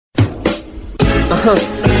Yeah,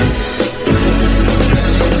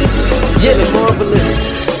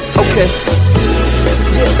 marvelous. Okay.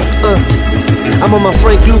 Yeah, I'm on my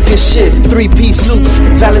Frank Lucas shit. 3-piece suits,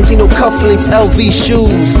 Valentino cufflinks, LV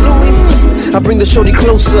shoes. I bring the shorty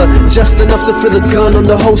closer, just enough to feel the gun on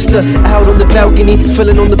the holster. Out on the balcony,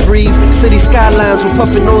 feeling on the breeze. City skylines, we're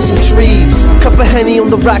puffing on some trees. Cup of Henny on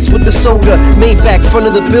the rocks with the soda. Maybach,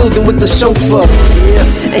 front of the building with the chauffeur.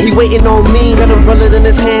 Yeah. And he waiting on me, got umbrella in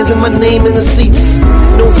his hands and my name in the seats.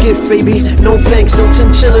 No gift, baby, no thanks, no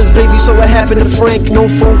chinchillas, baby. So what happened to Frank?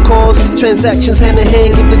 No phone calls, transactions hand in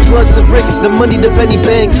hand. Give the drugs to Rick, the money to Benny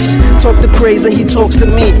Banks. Talk the craze and he talks to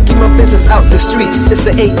me. Keep my business out the streets. It's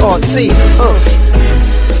the ART.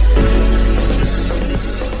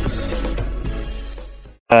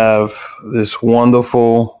 Have this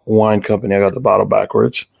wonderful wine company. I got the bottle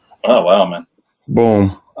backwards. Oh, wow, man.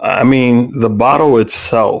 Boom. I mean, the bottle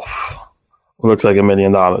itself looks like $1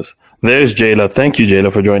 million. There's Jayla. Thank you,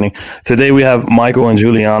 Jayla, for joining. Today we have Michael and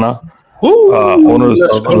Juliana, owners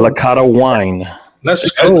of La Cara Wine. Let's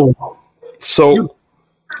go. So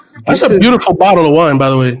that's a beautiful bottle of wine, by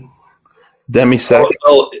the way. Demi-sec.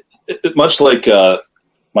 Well, much like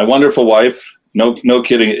my wonderful wife, no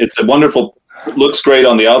kidding. It's a wonderful, looks great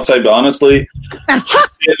on the outside, but honestly,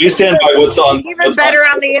 we stand by what's on. Even better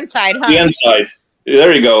on the inside, huh? The inside.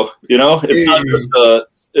 There you go. You know, it's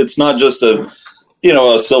not just a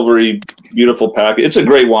a silvery, beautiful package. It's a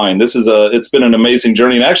great wine. It's been an amazing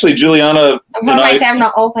journey. And actually, Juliana, I'm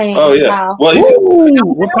not opening. Oh yeah. Wow. Well,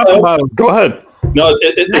 we'll talk about it. Go ahead. No, I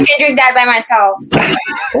can drink that by myself.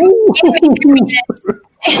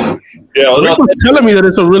 Yeah, well, Rick was telling me that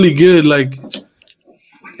it's a really good, like,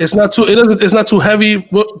 it's not too heavy.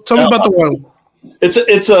 Tell me about the wine. It's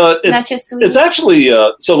not just sweet. It's actually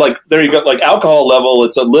so like there you go. Like alcohol level,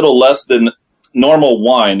 it's a little less than normal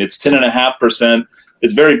wine. It's 10.5%.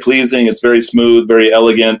 It's very pleasing. It's very smooth, very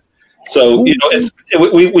elegant. So we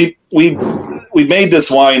made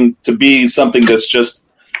this wine to be something that's just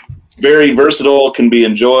very versatile, can be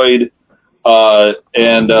enjoyed,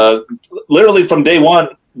 and literally from day one,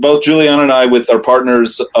 both Juliana and I, with our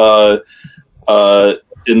partners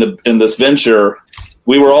in this venture,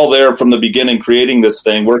 we were all there from the beginning, creating this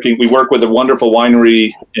thing. We work with a wonderful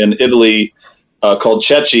winery in Italy called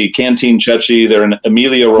Cecchi, Canteen Cecchi. They're in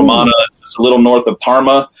Emilia Romagna. It's a little north of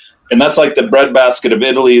Parma. And that's like the breadbasket of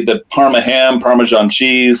Italy, the Parma ham, Parmesan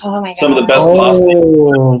cheese, some of the best pasta.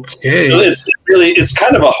 Okay. So it's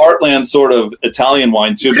kind of a heartland sort of Italian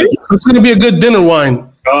wine too. But it's going to be a good dinner wine.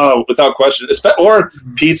 Oh, without question. Or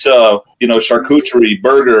pizza, charcuterie,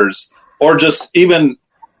 burgers, or just even,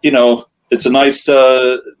 it's a nice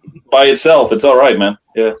by itself. It's all right, man.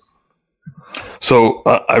 Yeah. So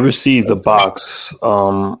I received a box.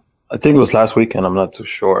 I think it was last weekend. I'm not too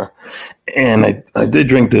sure. And I did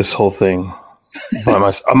drink this whole thing by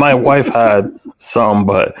myself. My wife had some,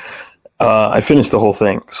 but I finished the whole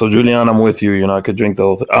thing. So, Juliana, I'm with you. I could drink the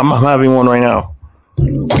whole thing. I'm having one right now.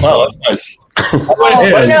 Oh, that's nice. I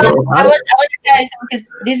was guys because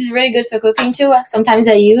this is really good for cooking too. Sometimes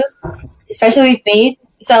I use, especially with meat.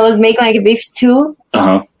 So I was making like a beef stew.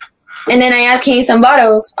 Uh-huh. And then I asked him some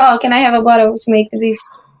bottles. Oh, can I have a bottle to make the beef?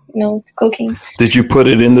 It's cooking. Dดyou put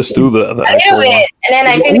it in the stew? A little bit, and then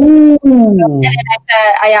I finished. And then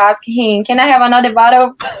I asked him, "Can I have another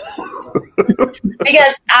bottle?"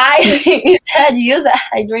 Because instead use it,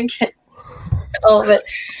 I drink it all of it.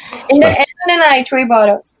 And then I 3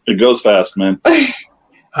 bottles. It goes fast, man.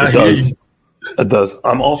 It does. It does.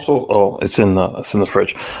 I'm also. Oh, it's in the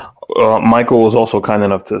fridge. Michael was also kind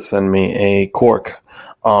enough to send me a cork,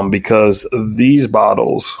 because these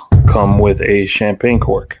bottles come with a champagne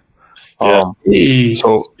cork. So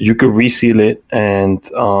you could reseal it and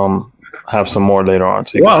have some more later on.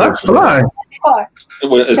 So wow, that's fly.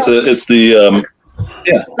 It's the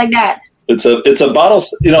like that. It's a bottle.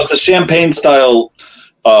 It's a champagne style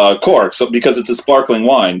cork. So because it's a sparkling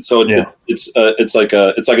wine, so it's like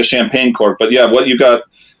a champagne cork. But yeah, what you got,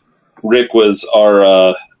 Rick, was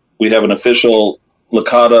our. We have an official La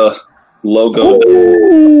Cara logo.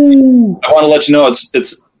 I want to let you know this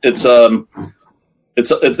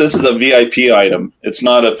is a VIP item. It's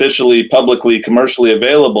not officially publicly commercially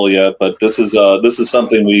available yet, but this is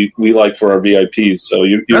something we like for our VIPs. So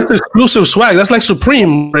that's exclusive swag. That's like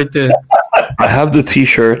Supreme right there. I have the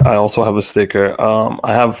T-shirt. I also have a sticker.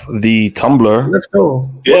 I have the tumbler. Let's go.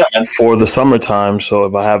 Yeah, for the summertime. So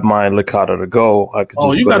if I have my La Cara to go, I could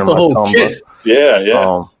just you put got in the my whole tumbler. kit.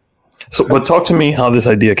 Yeah. But talk to me how this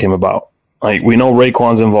idea came about. Like, we know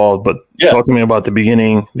Raekwon's involved, but talk to me about the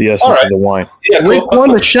beginning, the essence of the wine. Yeah,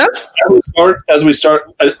 Raekwon, the chef? As we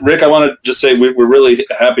start, Rick, I want to just say we're really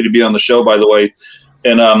happy to be on the show, by the way.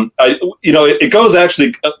 And it goes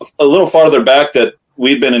actually a little farther back that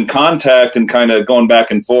we've been in contact and kind of going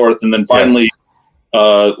back and forth, and then finally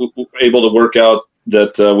able to work out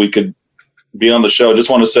that we could be on the show. Just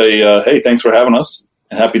want to say, hey, thanks for having us.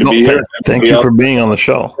 Happy to be here. Thank you for being on the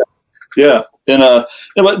show. Yeah, and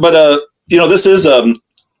this is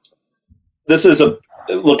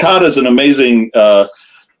Licata is an amazing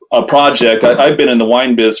project. I've been in the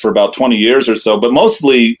wine biz for about 20 years or so, but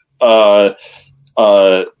mostly I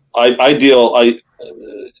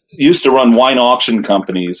used to run wine auction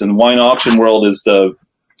companies, and wine auction world is the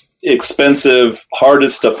expensive,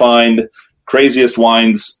 hardest to find, craziest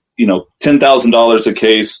wines. $10,000 a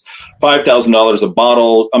case, $5,000 a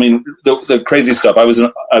bottle. I mean, the crazy stuff. I was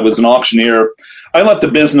an auctioneer. I left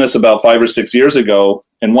the business about 5 or 6 years ago,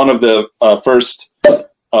 and one of the first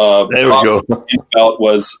was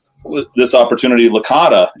this opportunity,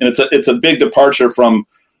 Licata, and it's a big departure from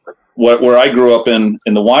where I grew up in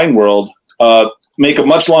the wine world. Make a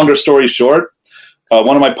much longer story short,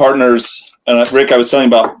 one of my partners, Rick, I was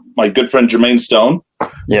telling you about my good friend Jermaine Stone,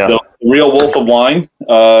 the real wolf of wine.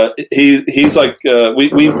 He's like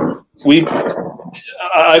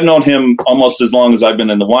I've known him almost as long as I've been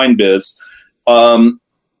in the wine biz. And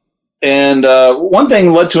one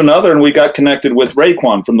thing led to another, and we got connected with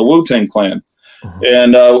Raekwon from the Wu-Tang Clan. Mm-hmm.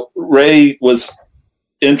 And Ray was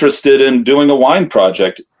interested in doing a wine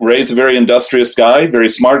project. Ray's a very industrious guy, very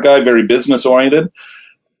smart guy, very business oriented.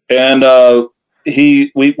 And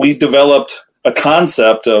we developed a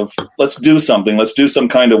concept of let's do something. Let's do some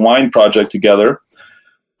kind of wine project together.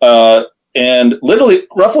 And literally,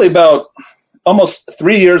 roughly about almost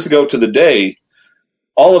 3 years ago to the day,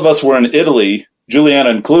 all of us were in Italy,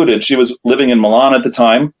 Juliana included. She was living in Milan at the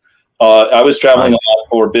time. I was traveling a lot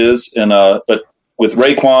for biz, but with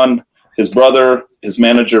Raekwon, his brother, his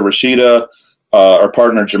manager Rashida, our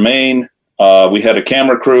partner Jermaine, we had a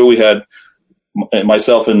camera crew. We had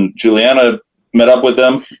myself and Juliana met up with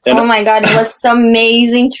them. And oh my God, it was an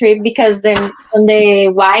amazing trip because then on the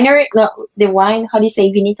winery, how do you say,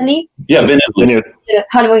 Vinitaly? Yeah, Vinitaly.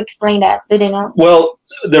 How do we explain that? Do they know? Well,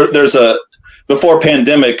 there's before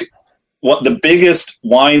pandemic, the biggest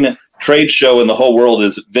wine trade show in the whole world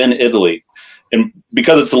is Vin Italy. And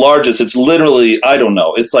because it's the largest, it's literally, I don't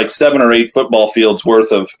know, it's like 7 or 8 football fields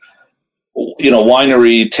worth of,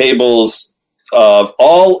 winery tables of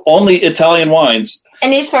only Italian wines.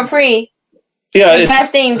 And it's for free. Yeah, the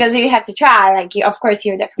best thing because you have to try. Like, of course,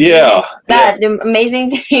 you're different. Yeah, but the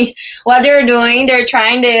amazing thing, what they're doing, they're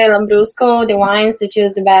trying the Lambrusco, the wines to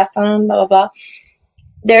choose the best one. Blah blah blah.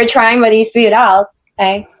 They're trying, but you spit it out.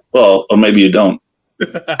 Okay. Well, or maybe you don't.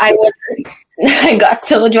 I got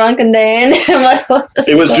so drunk, and then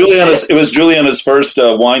it was Juliana's first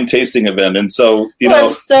wine tasting event, and so it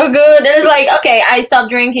was so good. And it's like, okay, I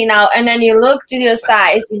stopped drinking now, and then you look to the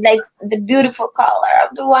size, like the beautiful color of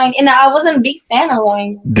the wine, and I wasn't a big fan of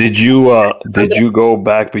wine. Did you go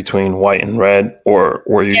back between white and red, or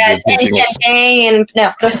were you? Yes, and champagne and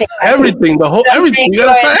everything, everything. You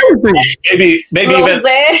gotta try everything.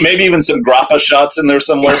 Maybe even some grappa shots in there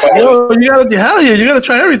somewhere. You gotta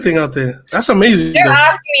try everything out there. That's amazing. They're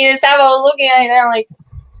asking me this time. I was looking at it and I'm like,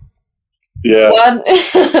 yeah. What?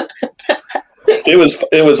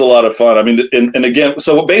 It was a lot of fun. I mean, and again,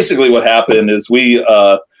 so basically what happened is we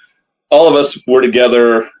all of us were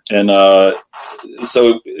together, and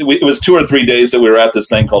so it was 2 or 3 days that we were at this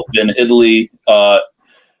thing called Vin Italy, but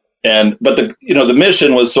the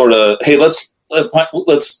mission was sort of, hey, let's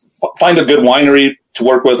find a good winery to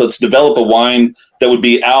work with. Let's develop a wine that would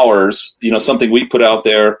be ours, something we put out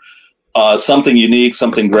there, something unique,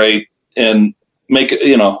 something great, and make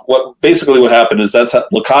it, what happened is that's how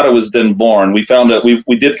Licata was then born. We found that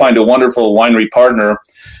we did find a wonderful winery partner,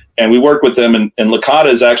 and we worked with them, and Licata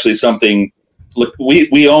is actually something,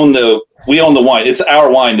 we own the wine. It's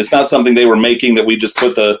our wine. It's not something they were making that we just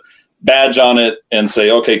put the badge on it and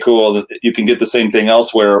say, okay, cool, you can get the same thing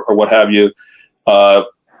elsewhere or what have you.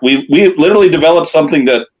 We literally developed something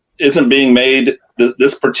that isn't being made.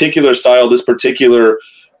 This particular style, this particular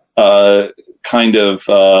kind of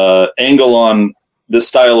angle on this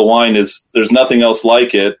style of wine there's nothing else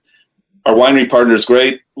like it. Our winery partner is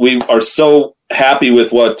great. We are so happy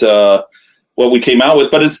with what we came out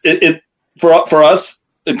with, but it for us,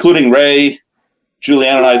 including Ray,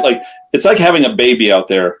 Juliana, and I, it's like having a baby out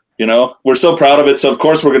there. We're so proud of it. So of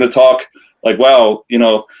course we're going to talk like, wow,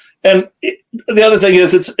 And the other thing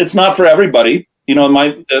is, it's not for everybody. In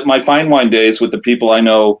my fine wine days with the people I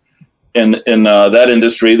know in that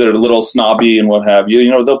industry that are a little snobby and what have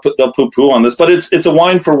you, they'll poo-poo on this, but it's a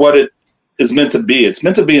wine for what it is meant to be. It's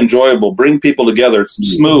meant to be enjoyable, bring people together. It's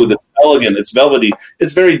smooth, it's elegant, it's velvety,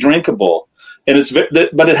 it's very drinkable. and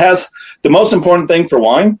but it has the most important thing for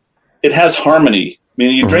wine. It has harmony. I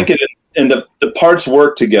mean, you drink it and the parts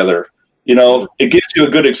work together. You know, it gives you a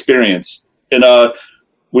good experience, and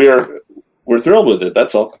we're thrilled with it.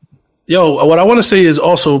 That's all. Yo, what I want to say is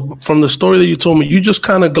also from the story that you told me, you just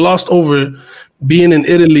kind of glossed over being in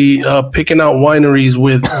Italy, picking out wineries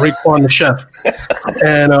with Raekwon the chef.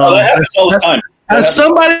 And that happens all the time. As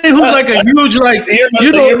somebody who's like a huge, like, the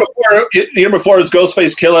year before it was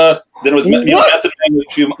Ghostface Killer, then it was Method Man with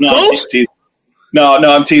a few. No, I'm teasing. No,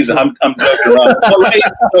 I'm teasing. I'm joking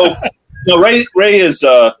around. Ray is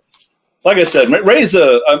like I said, Ray's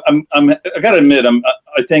I gotta admit,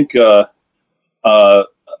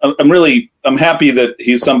 I'm happy that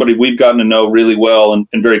he's somebody we've gotten to know really well and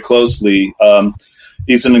very closely.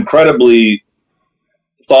 He's an incredibly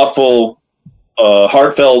thoughtful,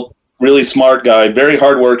 heartfelt, really smart guy, very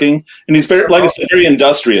hardworking, and he's very, like I said, very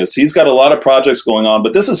industrious. He's got a lot of projects going on,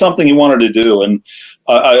 but this is something he wanted to do, and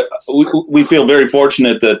we feel very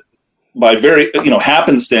fortunate that by very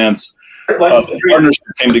happenstance, partnership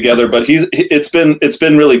came together. But it's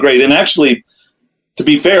been really great, and actually, to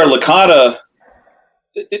be fair, Licata.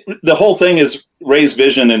 The whole thing is Ray's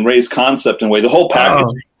vision and Ray's concept in a way. The whole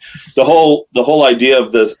package, the whole idea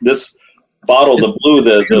of this bottle, the blue,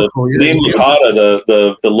 the name Licata,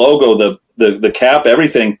 the logo, the cap,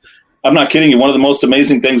 everything. I'm not kidding you. One of the most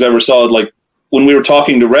amazing things I ever saw, like when we were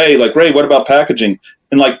talking to Ray, like, Ray, what about packaging?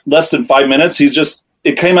 In like less than 5 minutes,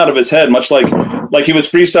 it came out of his head, much like he was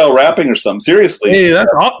freestyle rapping or something. Seriously. Hey,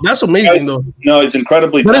 that's amazing, though. No, it's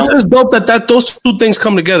incredibly But it's dope that those two things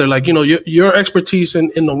come together. Like, your expertise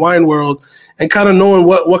in the wine world and kind of knowing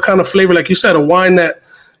what kind of flavor, like you said, a wine that,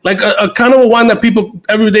 like a kind of a wine that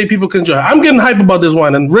everyday people can enjoy. I'm getting hype about this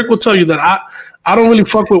wine, and Rick will tell you that I don't really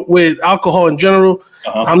fuck with alcohol in general.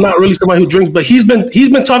 I'm not really somebody who drinks, but he's been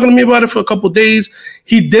talking to me about it for a couple of days.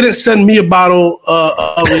 He didn't send me a bottle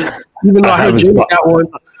of it, even though I heard Jimmy got one.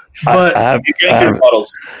 But I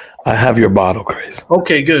have your bottle, Chris.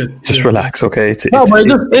 Okay, good. Just relax, okay?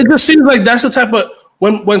 It just seems like that's the type of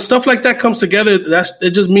when stuff like that comes together.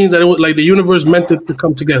 It just means that it was like the universe meant it to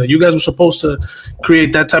come together. You guys were supposed to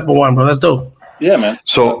create that type of wine, bro. That's dope. Yeah, man.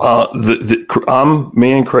 So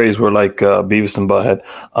me and Craze were like Beavis and Butthead.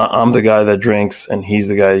 I'm the guy that drinks, and he's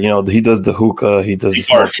the guy. He does the hookah, he does the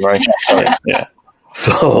smoke, right? Yeah.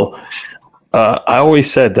 So I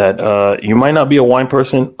always said that you might not be a wine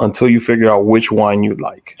person until you figure out which wine you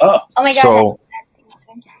like. Oh my god.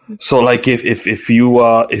 So like if you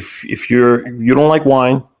don't like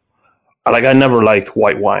wine, I never liked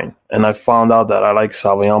white wine, and I found out that I like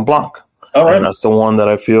Sauvignon Blanc. All right. And that's the one that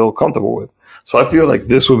I feel comfortable with. So I feel like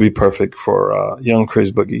this would be perfect for young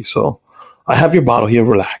Chris Boogie. So I have your bottle here.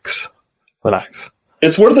 Relax.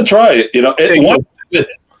 It's worth a try. I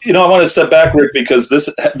want to step back, Rick, because this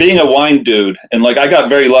being a wine dude, and like I got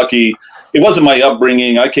very lucky. It wasn't my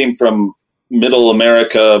upbringing. I came from middle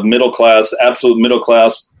America, middle class, absolute middle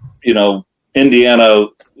class. Indiana.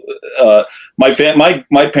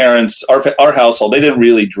 My parents, our household, they didn't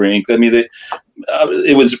really drink. I mean,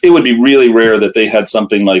 it would be really rare that they had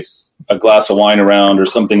something like a glass of wine around or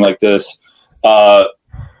something like this. I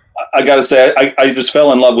got to say, I just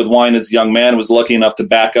fell in love with wine as a young man. Was lucky enough to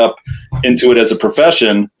back up into it as a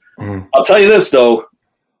profession. I'll tell you this though.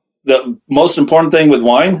 The most important thing with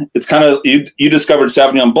wine, it's kind of you discovered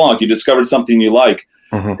Sauvignon Blanc. You discovered something you like.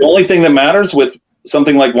 The only thing that matters with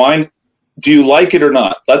something like wine, do you like it or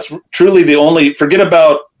not? That's truly the only. Forget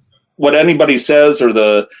about what anybody says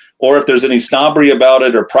or if there's any snobbery about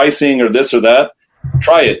it or pricing or this or that.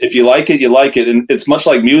 Try it. If you like it, you like it. And it's much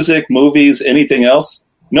like music, movies, anything else.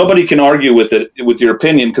 Nobody can argue with your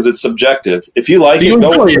opinion because it's subjective. If you like you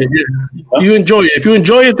enjoy it. You enjoy it. If you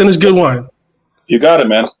enjoy it, then it's good wine. You got it,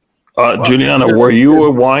 man. Juliana, were you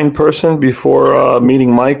a wine person before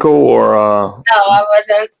meeting Michael, or? No, I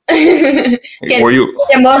wasn't. Were you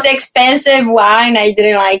the most expensive wine? I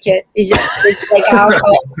didn't like it. It's like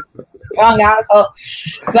alcohol, strong alcohol.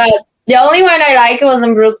 But the only one I like was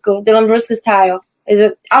Lambrusco, the Lambrusco style.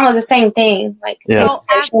 Is almost the same thing, like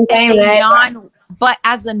but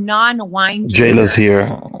as a non-wine drinker, Jayla's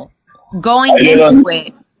here. Going into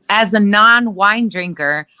it as a non-wine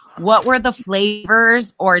drinker, what were the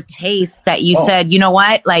flavors or tastes that you said, you know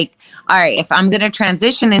what, like, all right, if I'm going to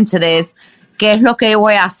transition into this, ¿qué es lo que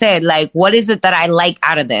voy a hacer? Like, what is it that I like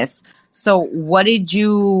out of this? So what did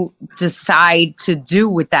you decide to do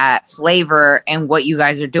with that flavor and what you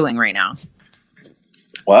guys are doing right now?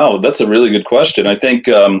 Wow, that's a really good question. I think,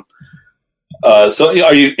 so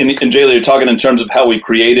are you, and Jayla, you're talking in terms of how we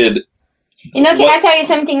created. Can I tell you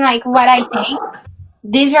something like what I think?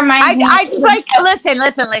 This reminds me. I just like,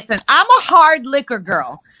 listen. I'm a hard liquor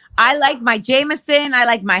girl. I like my Jameson. I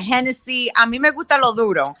like my Hennessy. A mí me gusta lo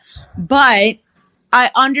duro. But I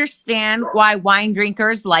understand why wine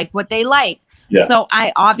drinkers like what they like. Yeah. So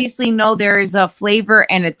I obviously know there is a flavor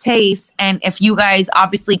and a taste. And if you guys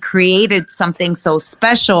obviously created something so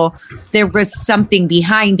special, there was something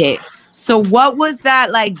behind it. So what was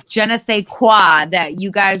that like je ne sais quoi that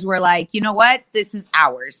you guys were like, you know what, this is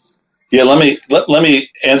ours? Yeah, let me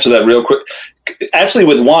answer that real quick. Actually,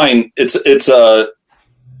 with wine, it's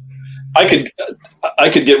I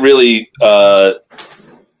could get really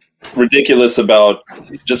ridiculous about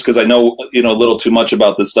just because I know a little too much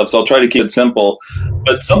about this stuff. So I'll try to keep it simple.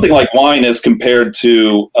 But something like wine is compared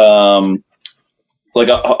to like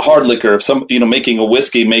a hard liquor. If some making a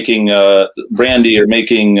whiskey, making brandy, or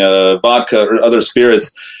making vodka or other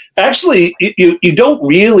spirits. Actually, you don't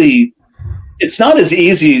really. It's not as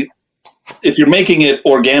easy if you're making it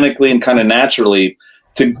organically and kind of naturally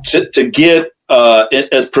to get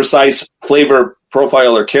as precise flavor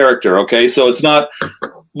profile or character. Okay, so it's not.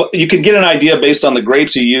 But you can get an idea based on the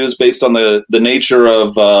grapes you use, based on the nature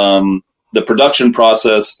of the production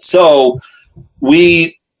process. So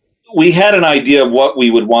we had an idea of what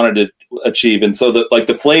we would wanted to achieve, and so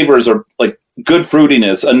the flavors are like good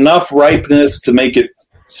fruitiness, enough ripeness to make it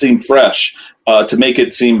seem fresh, to make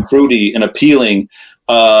it seem fruity and appealing.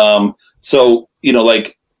 So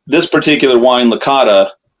like this particular wine,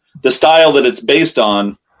 Licata, the style that it's based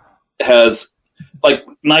on has like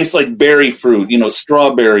nice like berry fruit,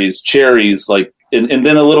 strawberries, cherries, like and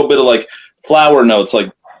then a little bit of like flower notes,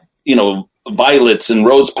 like violets and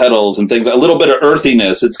rose petals and things. A little bit of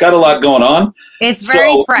earthiness. It's got a lot going on. It's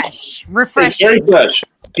very fresh, refreshing. It's very fresh.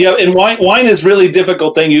 Yeah, and wine is really a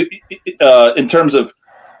difficult thing. In terms of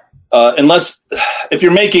unless if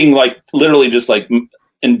you're making like literally just like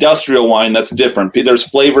industrial wine, that's different. There's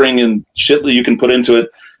flavoring and shit that you can put into it.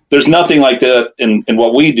 There's nothing like that in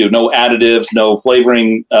what we do. No additives, no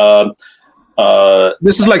flavoring.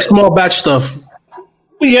 This is like small batch stuff.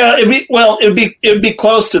 Yeah, it'd be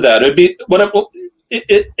close to that.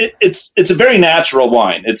 It's a very natural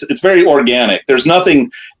wine. It's very organic. There's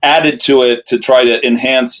nothing added to it to try to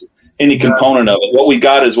enhance any component of it. What we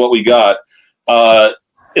got is what we got.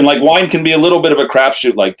 And like wine can be a little bit of a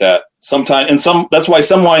crapshoot like that sometimes. And that's why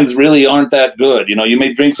some wines really aren't that good. You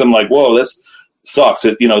may drink some like, whoa, this sucks.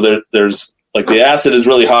 There's like the acid is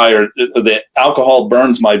really high, or the alcohol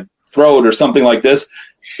burns my throat, or something like this.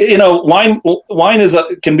 Wine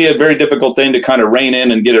can be a very difficult thing to kind of rein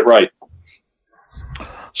in and get it right.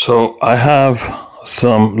 So I have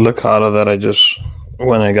some Licata that I just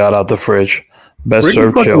when I got out the fridge. Best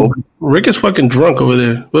served chilled. Rick is fucking drunk over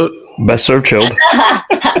there. But best served chilled.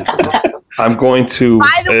 I'm going to.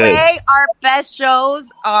 By the way, our best shows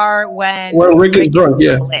are when Rick is drunk.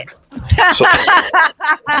 Yeah.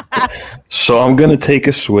 So I'm going to take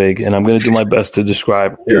a swig, and I'm going to do my best to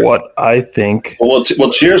describe what I think. Well,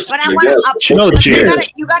 cheers. But cheers.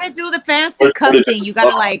 You got to do the fancy cup thing. You got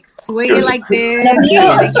to like swing it like this.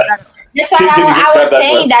 That's why I was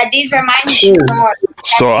saying that these remind me more.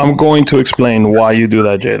 So I'm going to explain why you do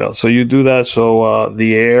that, Jada. So you do that so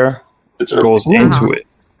the air goes into it,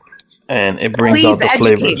 and it brings out the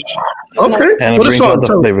flavors. Okay. And it brings out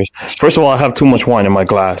the flavors. First of all, I have too much wine in my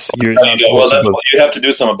glass. That's what you have to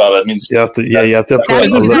do something about it. It means you have to. Yeah, you have to put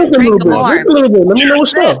a little bit. Let me know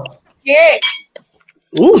what's up. Cheers.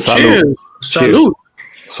 Ooh, cheers. Salud.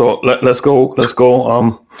 So let's go.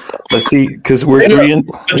 Let's see, because we're reading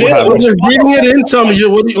it in. Tell me,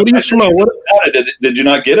 what do you smell? Did you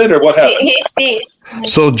not get it, or what happened?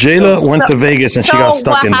 So Jayla went to Vegas and she got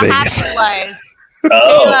stuck in Vegas.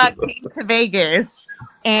 Jayla came to Vegas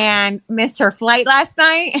and missed her flight last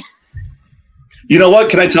night. You know what?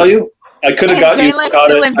 Can I tell you? I could have got you. I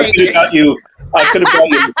could have got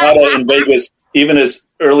you Licata in Vegas even as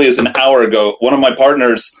early as an hour ago. One of my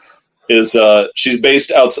partners is she's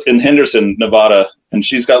based out in Henderson, Nevada, and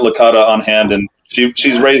she's got Licata on hand, and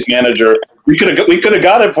she's Ray's manager. We could have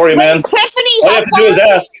got it for you, man. Tiffany, all you have to do is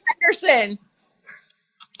ask. Henderson.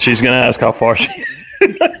 She's gonna ask how far she.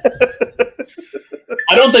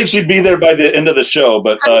 I don't think she'd be there by the end of the show,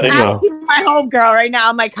 but I'm asking my homegirl right now.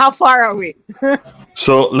 I'm like, how far are we?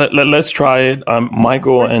 So let's try it.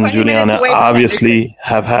 Michael and Juliana obviously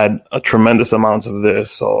have had a tremendous amounts of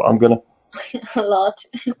this, so I'm gonna. A lot.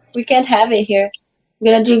 We can't have it here.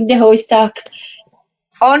 We're gonna drink the whole stock.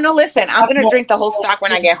 Oh no! Listen, I'm gonna drink the whole stock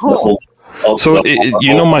when I get home. So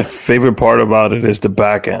my favorite part about it is the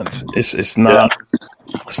back end. It's not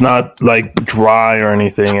like dry or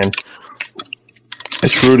anything, and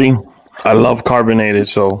it's fruity. I love carbonated,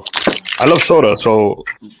 so I love soda, so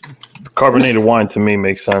carbonated wine to me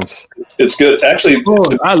makes sense. It's good, actually.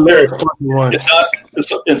 I love wine. It's not.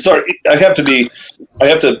 It's sorry. I have to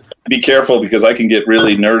be careful because I can get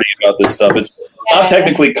really nerdy about this stuff. It's not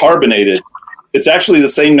technically carbonated. It's actually the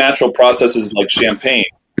same natural process as like champagne.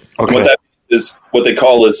 Okay. What that is, what they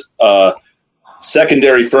call is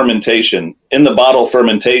secondary fermentation, in the bottle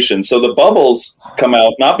fermentation. So the bubbles come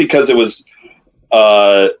out not because it was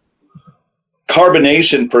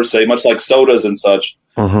carbonation per se, much like sodas and such.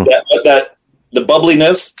 Mm-hmm. That the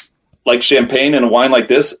bubbliness, like champagne and a wine like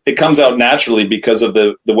this, it comes out naturally because of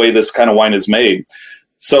the way this kind of wine is made.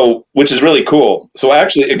 So, which is really cool. So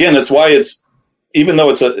actually, again, that's why it's, even though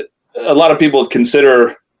it's a lot of people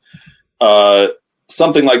consider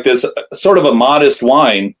something like this sort of a modest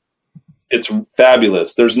wine, it's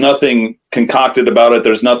fabulous. There's nothing concocted about it.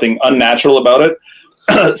 There's nothing unnatural about it.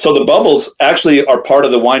 So the bubbles actually are part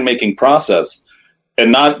of the winemaking process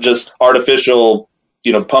and not just artificial,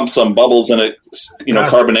 pump some bubbles in it,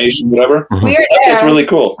 carbonation, whatever. Mm-hmm. That's what's really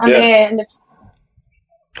cool.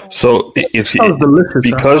 So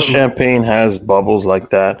because champagne has bubbles like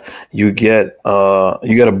that, you get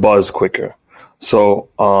a buzz quicker. So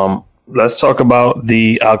let's talk about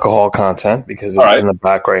the alcohol content because it's in the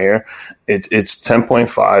back right here. It's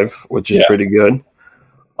 10.5, which is pretty good.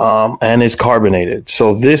 And it's carbonated.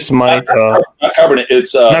 So this might not carbonated.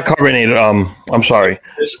 It's not carbonated. I'm sorry.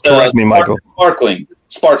 Correct me, Michael. Sparkling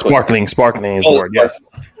is the word. Yes.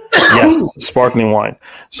 Yes, sparkling wine.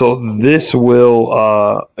 So this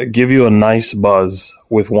will give you a nice buzz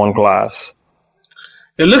with one glass.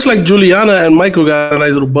 It looks like Juliana and Michael got a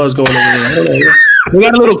nice little buzz going over there. We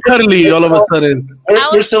got a little cuddly all of a sudden.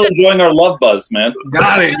 We're still enjoying our love buzz, man.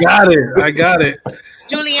 Got it. I got it.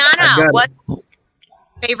 Juliana, what's your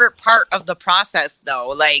favorite part of the process, though?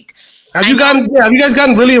 Like, have you guys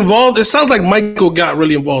gotten really involved? It sounds like Michael got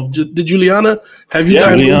really involved. Did Juliana? Have you?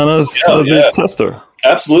 Juliana's the tester.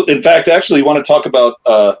 Absolutely. In fact, actually, you want to talk about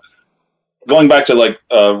going back to like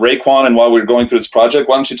Raekwon and while we were going through this project.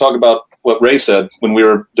 Why don't you talk about what Ray said when we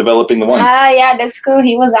were developing the wine? Yeah, that's cool.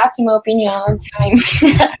 He was asking my opinion all the time.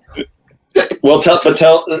 Well,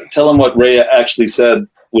 tell him what Ray actually said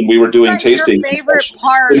when we were doing tastings. Favorite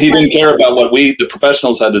part? He didn't care about what we, the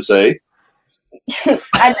professionals, had to say.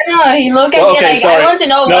 I don't know. He looked at me like, sorry. I want to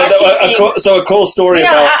know what she thinks. So a cool story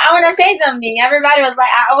about... I want to say something. Everybody was like,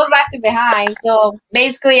 I was left behind. So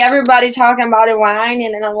basically everybody talking about the wine,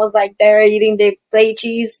 and then I was like there eating the plate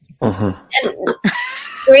cheese. Mm-hmm. And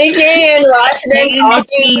drinking and watching them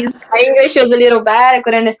talking. My English was a little bad. I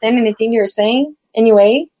couldn't understand anything you were saying.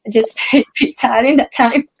 Anyway, I just picked Italian that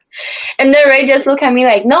time. And then Ray just looked at me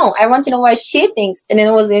like, no, I want to know what she thinks. And then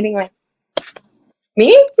I was eating like,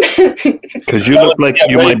 me? Because you look like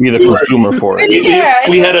you might be the consumer for it.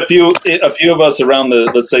 We had a few of us around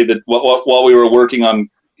let's say that while we were working on,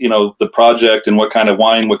 the project and what kind of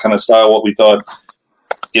wine, what kind of style, what we thought,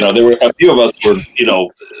 there were a few of us were,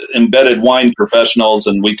 embedded wine professionals,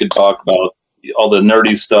 and we could talk about all the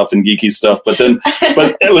nerdy stuff and geeky stuff. But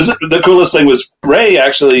it was the coolest thing was Ray,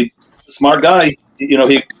 actually, smart guy. He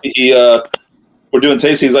we're doing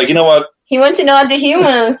tasting. He's like, you know what? He wants to know the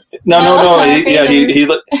humans. No. He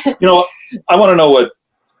I want to know what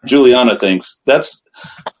Juliana thinks. That's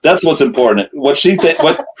what's important. What she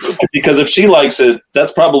because if she likes it,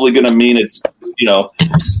 that's probably going to mean it's,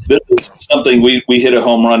 this is something we hit a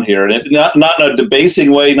home run here, and not in a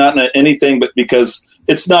debasing way, not in anything, but because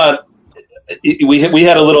it's not. We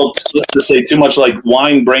had a little, let's just say, too much like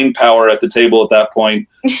wine brain power at the table at that point,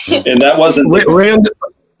 and that wasn't.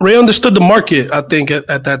 Ray understood the market, I think, at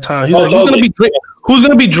that time. He's like, who's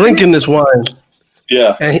gonna be drinking this wine?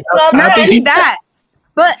 Yeah. Not only that,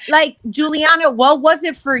 but like, Juliana, what was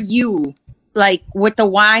it for you? Like with the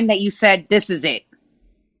wine that you said, this is it.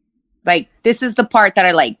 Like, this is the part that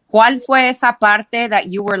I like. ¿Cuál fue esa parte that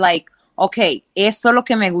you were like, okay, esto es lo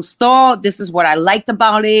que me gustó. This is what I liked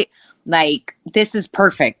about it. Like, this is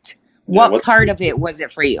perfect. What part of it was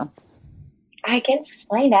it for you? I can't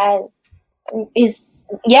explain that.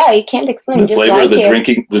 You can't explain. The just flavor, like the it.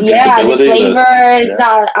 drinking, the drinkability. The flavor is yeah.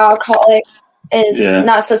 not alcoholic. It's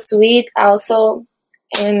not so sweet also.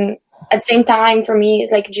 And at the same time, for me,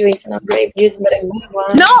 it's like juice and not grape juice, but a good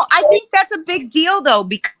one. No, I think that's a big deal though,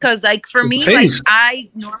 because like for me, like I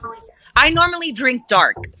normally drink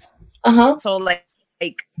dark. So like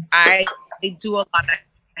I do a lot of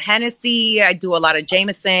Hennessy, I do a lot of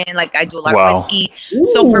Jameson, like I do a lot of whiskey.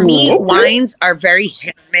 So for me, wines are very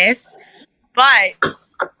hit or miss. But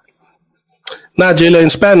nah, Jayla, in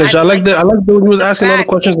Spanish. I like that when you was asking all the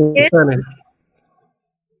questions in Spanish.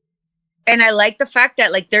 And I like the fact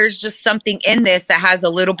that like there's just something in this that has a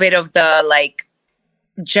little bit of the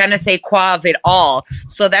je ne sais quoi of it all.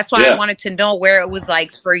 So that's why I wanted to know where it was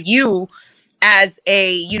like for you as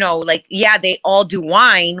a, you know, like, yeah, they all do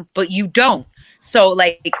wine, but you don't. So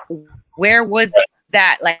like, where was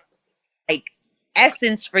that like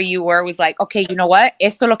essence for you where it was like, okay, you know what?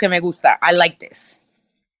 Esto es lo que me gusta. I like this.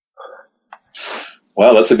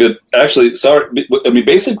 Wow, that's a good, actually, sorry. I mean,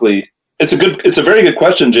 basically, it's a very good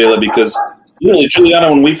question, Jayla, because really, Juliana,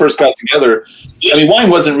 when we first got together, I mean, wine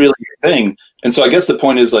wasn't really your thing. And so I guess the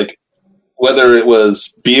point is like, whether it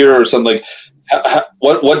was beer or something, like,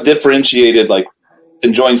 what differentiated like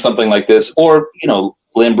enjoying something like this, or, you know,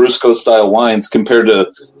 Lambrusco style wines compared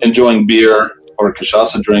to enjoying beer or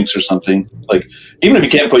cachaça drinks or something? Like, even if you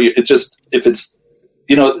can't put it's just, if it's,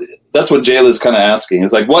 you know, that's what Jayla is kind of asking.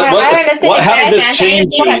 It's like, how did this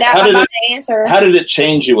change you? How did it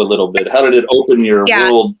change you a little bit? How did it open your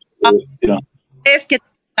world? You know.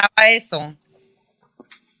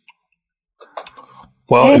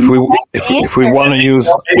 Well, if we want to use,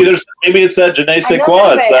 maybe it's that je ne sais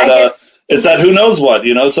quoi. It's that who knows what,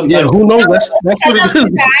 you know. Sometimes who knows. That's what it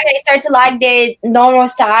is. I start to like the normal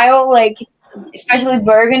style, like especially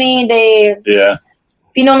Burgundy.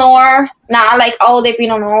 Pinot Noir. I like all the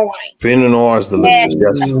Pinot Noir wines. Pinot Noir is delicious.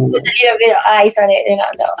 Yes. With a little bit of ice on it, you know.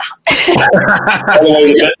 By the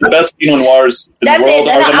way, the best Pinot Noirs in the world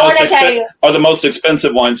are the most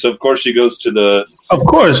expensive wines. So of course she goes to the. Of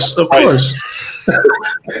course.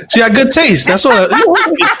 She got good taste. That's what.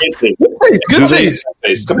 Good taste.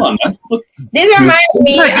 Come on, man. This reminds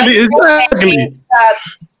me. Exactly.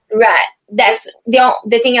 Right. That's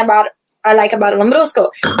the thing I like about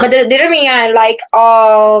Lambrusco. But the other thing I like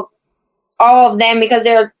all of them because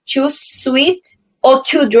they're too sweet or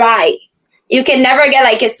too dry. You can never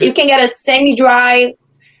get you can get a semi-dry,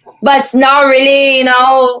 but it's not really, you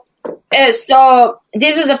know. So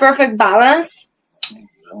this is a perfect balance.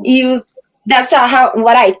 That's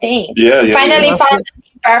what I think. Finally found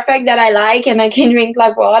something perfect that I like, and I can drink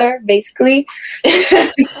like water, basically.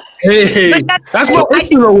 Hey, that's what I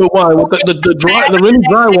do with wine, with the really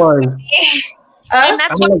dry wines. And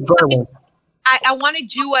that's what I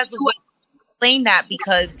wanted you as well to explain that,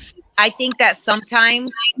 because I think that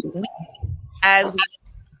sometimes we, as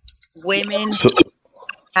women,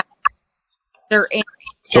 have certain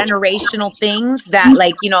generational things that,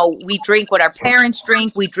 like, you know, we drink what our parents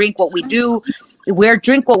drink, we drink what we do, we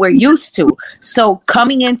drink what we're used to. So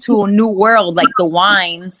coming into a new world like the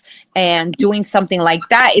wines and doing something like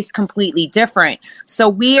that is completely different. So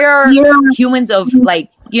we're humans of, like,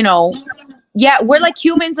 you know, we're like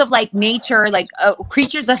humans of like nature, like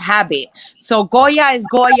creatures of habit. So Goya is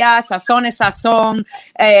Goya, sazon is sazon,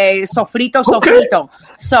 sofrito, sofrito.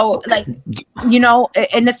 So, like, you know,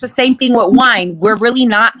 and it's the same thing with wine. We're really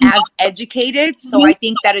not as educated. So I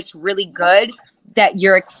think that it's really good that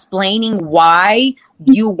you're explaining why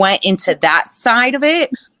you went into that side of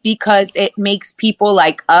it, because it makes people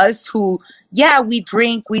like us who, we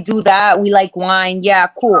drink, we do that, we like wine. Yeah,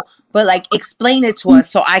 cool. But like, explain it to us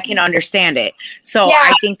so I can understand it. So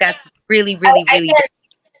I think that's really, really, really good.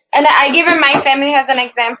 And I give my family as an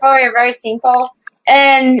example. You're very simple.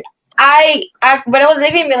 And I when I was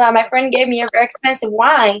living in Milan, my friend gave me a very expensive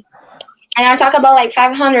wine, and I talk about like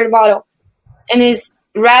 500 bottle, and it's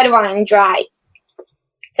red wine, dry.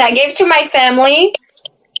 So I gave to my family.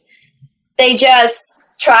 They just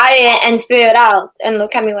try it and spit it out and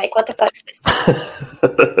look at me like, "What the fuck is this?"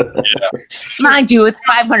 Mind you, it's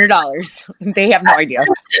 $500. They have no idea.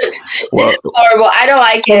 This is horrible. I don't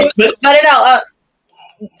like it. But you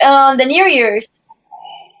know, the New Year's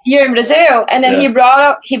here in Brazil, and then he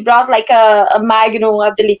brought like a Magnum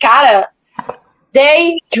of Delicata.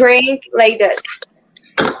 They drink like this.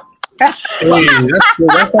 That's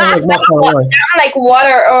like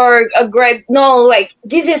water or a grape. No, like,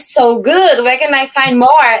 this is so good. Where can I find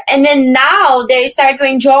more? And then now they start to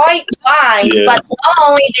enjoy wine, but not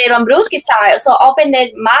only the Lambrusco style. So open their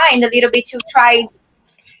mind a little bit to try,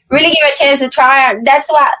 really give a chance to try.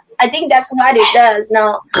 I think that's what it does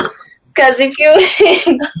now. Because if you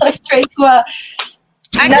go straight to a,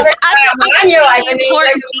 because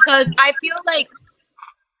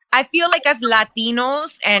I feel like as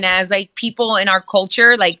Latinos and as like people in our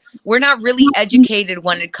culture, like, we're not really educated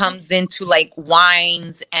when it comes into like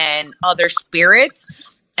wines and other spirits.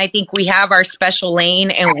 I think we have our special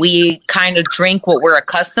lane and we kind of drink what we're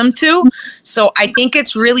accustomed to. So I think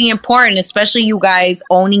it's really important, especially you guys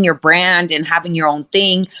owning your brand and having your own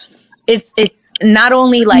thing. It's not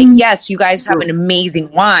only like, yes, you guys have an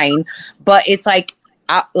amazing wine, but it's like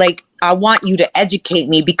I want you to educate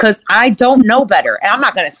me, because I don't know better. And I'm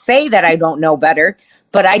not going to say that I don't know better,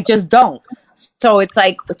 but I just don't. So it's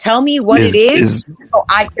like, tell me what it is so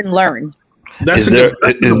I can learn.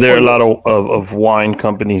 Is there a lot of wine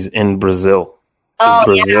companies in Brazil? Oh,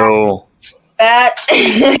 Brazil. But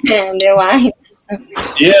the wines.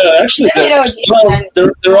 Yeah, actually,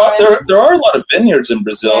 there are a lot of vineyards in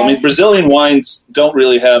Brazil. I mean, Brazilian wines don't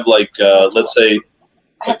really have like, let's say,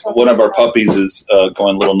 one of our puppies is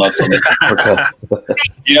going a little nuts on me. Okay.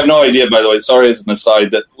 You have no idea, by the way. Sorry, as an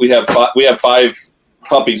aside, that we have 5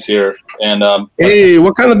 puppies here, and hey,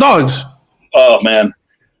 what kind of dogs? Oh man,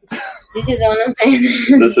 this is one of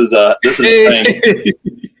them. This is hey.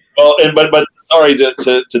 Well, but sorry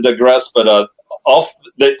to digress, but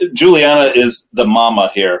Juliana is the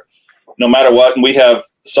mama here, no matter what. And we have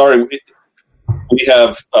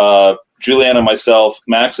Juliana, myself,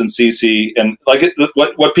 Max, and Cece, and like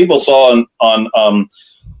what people saw on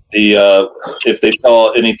the if they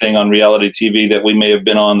saw anything on reality TV that we may have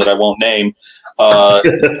been on that I won't name.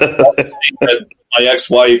 My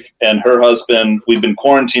ex-wife and her husband, we've been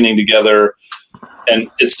quarantining together, and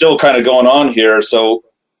it's still kind of going on here. So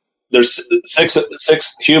there's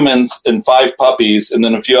six humans and 5 puppies, and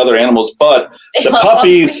then a few other animals. But the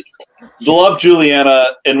puppies love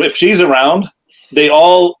Juliana, and if she's around, they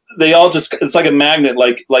all just, it's like a magnet,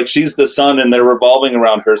 like she's the sun, and they're revolving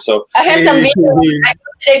around her. So I had some videos. I go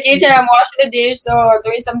to the kitchen, I'm washing the dish or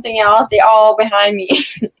doing something else. They're all behind me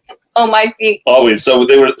on my feet. Always. So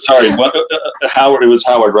they were Howard. It was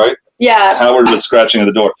Howard, right? Yeah. Howard was scratching at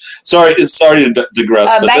the door. Sorry to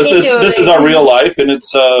digress, but this is our real life, and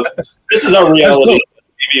it's this is our reality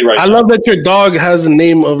TV right now. I love that your dog has the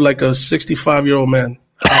name of like a 65-year-old man.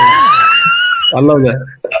 I love that.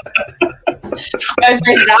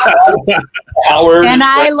 Howard. And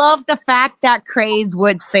I love the fact that Craze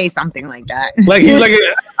would say something like that. Like he's like,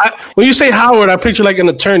 when you say Howard, I picture like an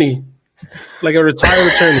attorney, like a retired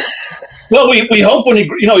attorney. Well, we hope when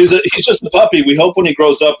he's just a puppy. We hope when he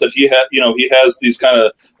grows up that he has these kind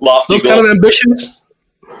of lofty goals. Kind of ambitions.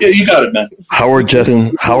 Yeah, you got it, man. Howard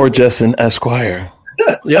Jessen, Esquire.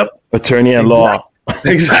 Yep. Attorney at law.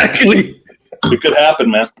 Exactly. It could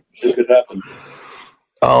happen, man. It could happen.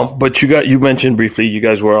 But you mentioned briefly you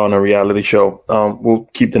guys were on a reality show. We'll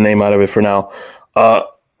keep the name out of it for now.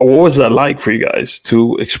 What was that like for you guys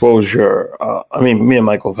to expose your? I mean, me and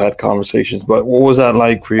Michael have had conversations, but what was that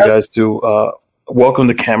like for you guys to welcome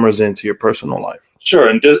the cameras into your personal life? Sure,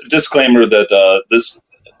 and disclaimer that this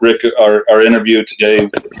Rick, our interview today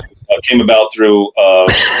came about through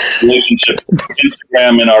relationship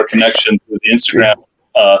Instagram and our connection through the Instagram.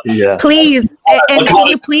 Yeah. Please, and can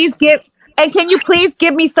you please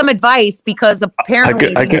give me some advice, because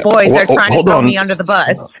apparently these boys are trying to throw me under the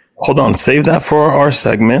bus. Hold on, save that for our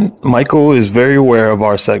segment. Michael is very aware of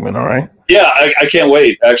our segment. All right. Yeah, I can't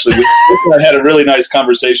wait. Actually, I had a really nice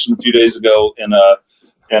conversation a few days ago, and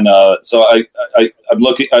so I'm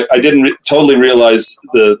looking. I didn't totally realize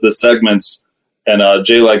the segments, and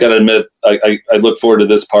Jayla, I got to admit, I look forward to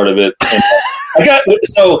this part of it. And,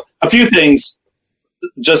 so a few things.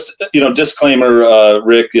 Just disclaimer.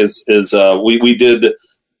 Rick is we did.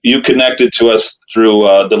 You connected to us through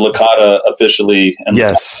the Licata officially, and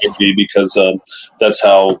yes, because that's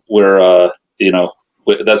how we're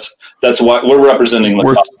that's why we're representing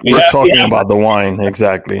Licata. We're talking about the wine,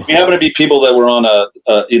 exactly. We happen to be people that were on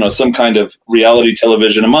a some kind of reality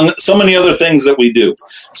television, among so many other things that we do.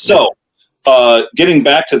 So, getting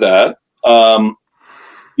back to that,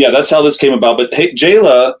 that's how this came about. But hey,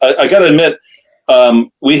 Jayla, I got to admit,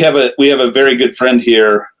 we have a very good friend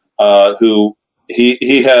here who.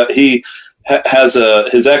 He has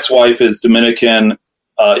his ex-wife is Dominican.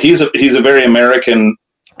 He's a very American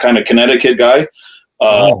kind of Connecticut guy.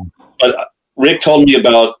 But Rick told me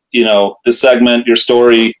about this segment, your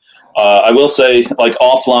story. I will say, like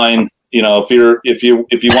offline, if you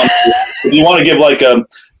want to give like a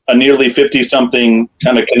nearly 50-something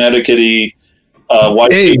kind of Connecticut-y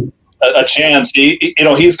white a chance.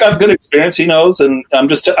 He's got good experience. He knows, and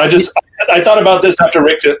I thought about this after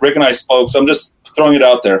Rick and I spoke. So I'm just throwing it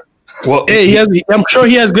out there. Well, I'm sure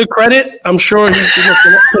he has good credit. I'm sure he's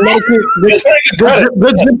Connecticut.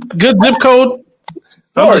 Good zip code.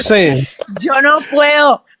 I'm just saying. Yo no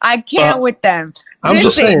puedo. I can't with them. I'm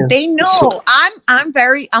just saying. They know I'm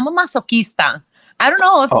a masochista. I don't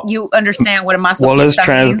know if you understand what a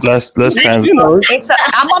masochista means. Let's translate.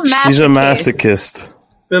 I'm a masochist. She's a masochist.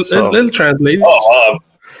 Little translate.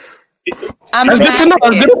 I'm That's good to know.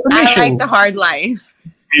 Good information. I like the hard life.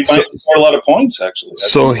 He might score a lot of points, actually.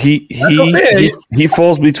 So he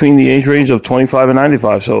falls between the age range of 25 and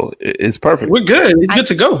 95, so it's perfect. We're good. He's good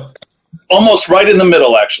to go. Almost right in the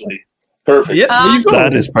middle, actually. Perfect. Yeah, there you go.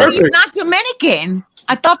 That is perfect. He's not Dominican.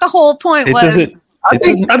 I thought the whole point was. I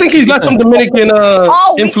think he's got some Dominican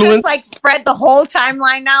influence. We just like spread the whole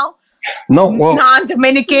timeline now. No, well,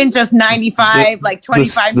 non-Dominican, just 95, like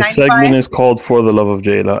 25, the 95. segment is called "For the Love of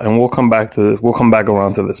Jayla," and we'll come back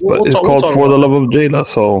around to this. But it's called "For the Love of Jayla,"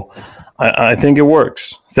 so I think it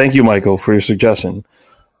works. Thank you, Michael, for your suggestion.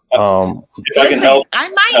 If I can help, I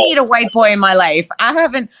might need a white boy in my life. I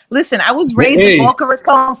haven't. Listen, I was raised in Boca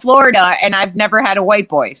Raton, Florida, and I've never had a white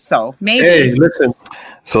boy. So maybe. Hey, listen.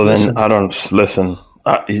 So then I don't listen.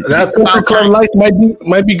 That country club life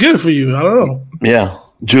might be good for you. I don't know. Yeah,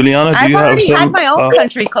 Juliana, I've already had my own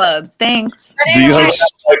country clubs. Thanks. Do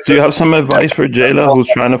you have some advice for Jayla who's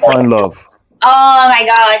trying to find love? Oh my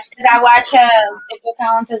gosh, because I watched a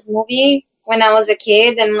Pocahontas movie when I was a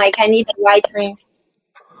kid, and like I needed white prince.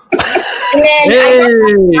 And then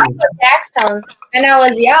I watched Jackson when I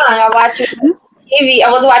was young. I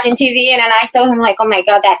was watching TV, and then I saw him like, oh my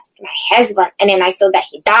god, that's my husband. And then I saw that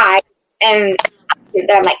he died, and after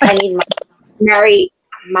that, like, I need to marry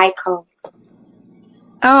Michael.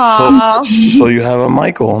 Oh, so you have a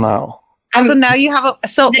Michael now. So now you have but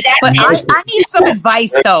I need some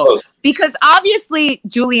advice though, because obviously,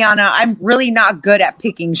 Juliana, I'm really not good at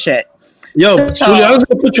picking shit. Yo, Juliana's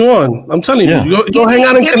gonna put you on. I'm telling you, you go hang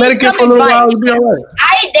out in Connecticut for a little while. You'll be all right.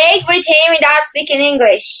 I date with him without speaking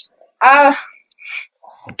English.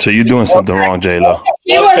 So you're doing something wrong, Jayla.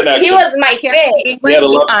 He was my fit.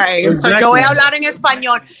 So yo voy a hablar en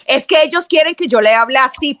español. Es que ellos quieren que yo le hable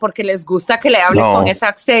así porque les gusta que le hable con ese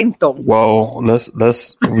acento. Well,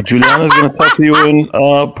 let's. Juliana's gonna talk to you in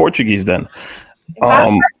Portuguese then.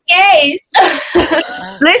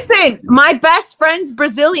 Listen, my best friend's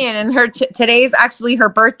Brazilian, and her today is actually her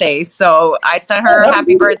birthday, so I sent her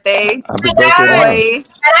happy birthday. Happy birthday!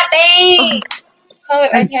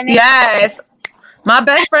 Yes, my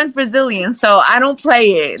best friend's Brazilian, so I don't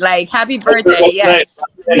play it. Like, happy birthday!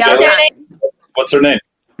 What's her name?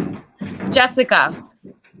 Jessica.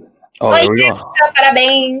 Oh, there we go.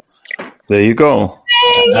 Parabéns. There you go.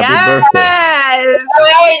 Happy birthday. I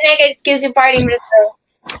always make an excuse to party in Brazil.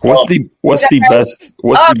 What's the best?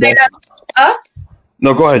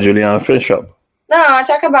 No, go ahead, Juliana. Finish up. No, I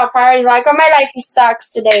talk about parties. Like, my life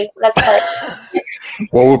sucks today. Let's start.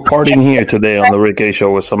 Well, we're partying here today on the Rick A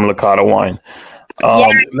Show with some Licata wine.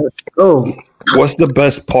 Let's go. What's the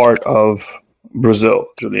best part of Brazil,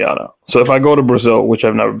 Juliana? So if I go to Brazil, which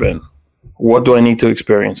I've never been, what do I need to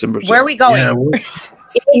experience in Brazil? Where are we going? We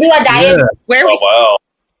do a diet. Yeah. Wow.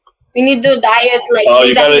 We need to do a diet like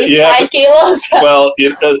you gotta, 5 kilos. Well,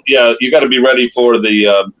 you got to be ready for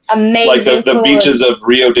the amazing, like the beaches of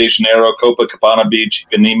Rio de Janeiro, Copacabana Beach,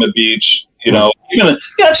 Ipanema Beach. You know,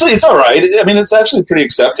 actually, it's all right. I mean, it's actually pretty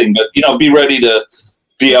accepting. But be ready to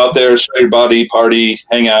be out there, show your body, party,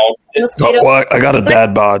 hang out. Well, I got a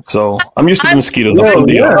dad bod, so I'm used to the mosquitoes.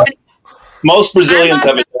 Most Brazilians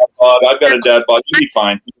have a dad bod. I've got a dad bod. You'll be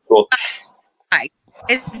fine. Cool.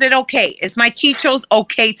 Is it okay? Is my chichos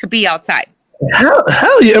okay to be outside?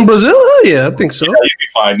 Hell yeah. In Brazil? Hell yeah, I think so. Yeah, you'll be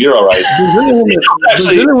fine. You're all right.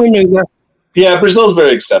 Brazilian women. Yeah, Brazil's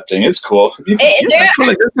very accepting. It's cool. I feel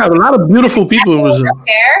like there's a lot of beautiful people in Brazil.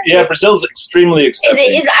 Yeah, Brazil's extremely accepting.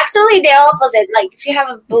 It's actually the opposite. Like, if you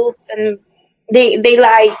have boobs and they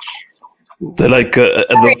like... They like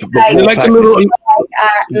a little...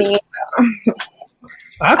 me.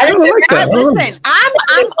 I kind of like that. Listen, I'm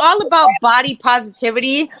all about body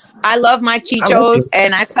positivity. I love my chichos,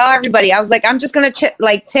 and I tell everybody, I was like, I'm just gonna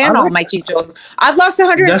tan all my chichos. I've lost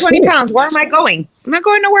 120 pounds. Where am I going? I'm not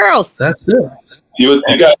going nowhere else. That's it. You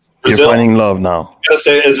got Brazil. You're finding love now. I gotta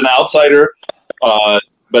say, as an outsider,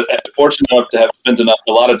 but fortunate enough to have spent a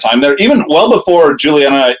lot of time there. Even well before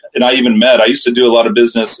Juliana and I even met, I used to do a lot of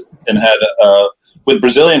business and had with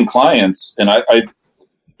Brazilian clients, and I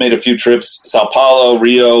made a few trips, Sao Paulo,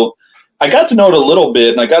 Rio. I got to know it a little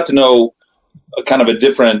bit, and I got to know a kind of a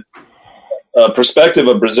different perspective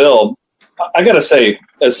of Brazil. I got to say,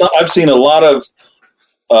 I've seen a lot of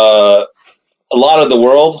the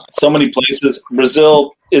world, so many places.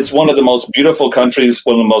 Brazil, it's one of the most beautiful countries,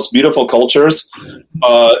 one of the most beautiful cultures.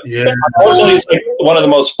 Unfortunately, it's like one of the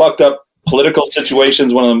most fucked up political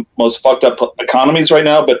situations, one of the most fucked up economies right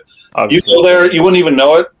now. But obviously, you go there, you wouldn't even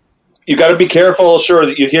know it. You got to be careful. Sure,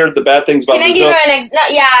 that you hear the bad things about Brazil. Can I give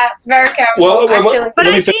you very careful. Well, but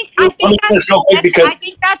I think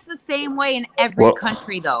that's the same way in every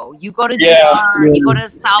country, though. You go to you go to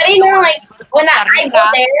South. Like when I go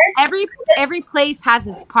there, every place has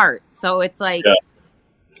its part. So it's like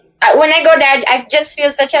when I go there, I just feel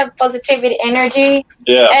such a positivity energy.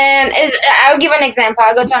 Yeah. And I'll give an example.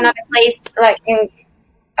 I go to another place like in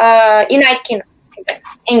United Kingdom,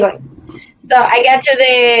 England. So I get to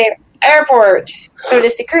the airport through the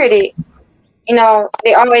security,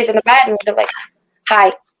 they're always in the back and they're like,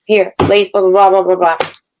 hi, here, please, blah, blah, blah, blah, blah.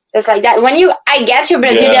 It's like that. When I get to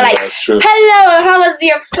Brazil, they're like, "Hello, how was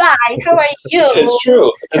your flight? How are you?" It's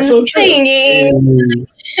true. It's so singing.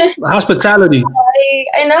 Hospitality.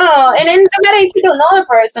 I know, and then no matter if you don't know the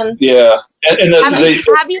person. Yeah, and have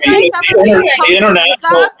you guys ever been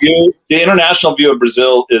the international view of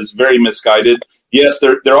Brazil is very misguided. Yes,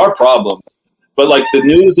 there are problems, but like the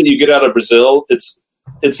news that you get out of Brazil, it's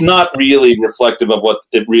not really reflective of what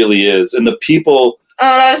it really is, and the people.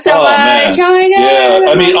 Oh, so much! Man. Oh my God!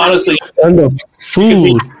 Yeah, I mean, honestly, and the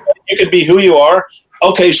food. You could be who you are.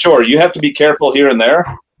 Okay, sure. You have to be careful here and there.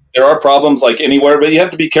 There are problems like anywhere, but you have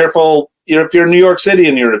to be careful. If you're in New York City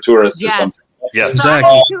and you're a tourist or something. Yes, so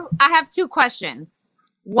exactly. I have two questions.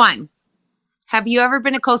 One, have you ever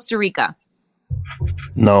been to Costa Rica?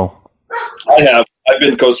 No. I have. I've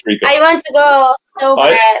been to Costa Rica. I want to go so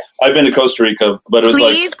bad. I've been to Costa Rica, but it was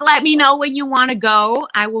Please let me know when you want to go.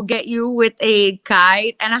 I will get you with a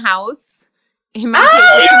guide and a house.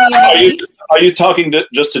 Are you talking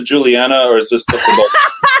just to Juliana, or is this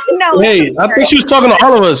No. Hey, I think she was talking to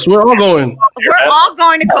all of us. We're all going. We're all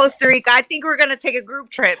going to Costa Rica. I think we're going to take a group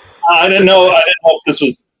trip. I didn't know if this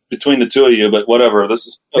was between the two of you, but whatever. This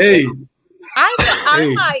is okay.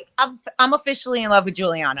 Hey. I'm officially in love with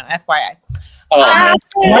Juliana. FYI.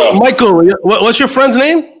 Michael, what's your friend's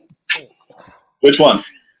name? Which one?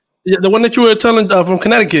 Yeah, the one that you were telling from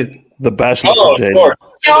Connecticut. The Bachelor.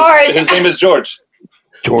 George. His name is George.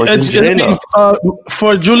 George and Jana.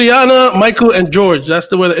 For Juliana, Michael, and George. That's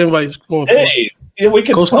the way the invite's going for. Hey, we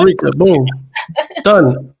can Costa Rica. Boom.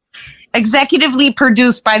 Done. Executively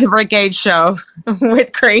produced by the Brigade Show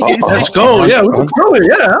with Crazy. Let's go. Yeah, we can throw it.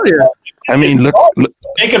 Yeah, hell yeah. I mean, look.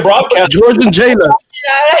 Make a broadcast. George and Jana.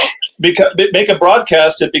 Make a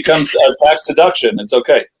broadcast. It becomes a tax deduction. It's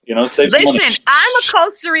okay. Save some money. Listen, I'm a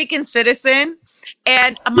Costa Rican citizen.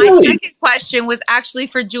 And my second question was actually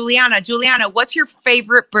for Juliana. Juliana, what's your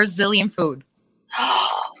favorite Brazilian food?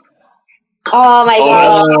 Oh my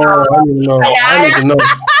God! I need to know.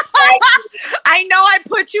 I know I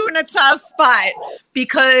put you in a tough spot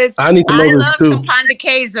because I need to know love too. some pan de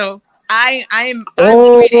queso. I'm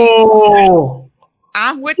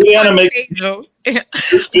with Juliana pan de queso.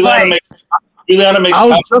 Juliana makes pan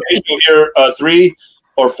de queso here 3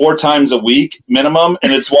 or 4 times a week minimum,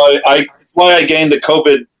 and it's why I gained the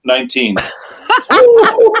COVID-19.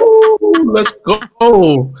 Let's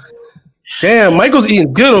go. Damn, Michael's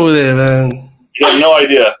eating good over there, man. You have no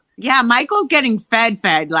idea. Yeah, Michael's getting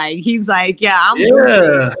fed. Like, he's like, I'm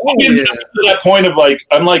to that point of like,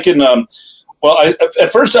 I'm like in, at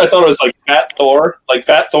first I thought it was like Fat Thor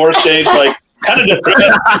stage, like kind of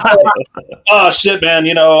depressed. Oh shit, man,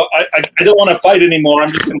 I don't want to fight anymore.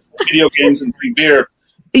 I'm just going to play video games and drink beer.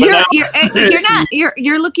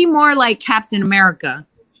 You're looking more like Captain America.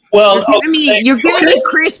 Well, you're giving me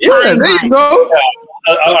Chris Pine. There you go.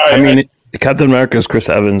 I mean, Captain America is Chris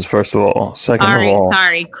Evans, first of all. Second of all,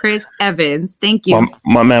 sorry, Chris Evans. Thank you.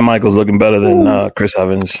 My man Michael's looking better than Chris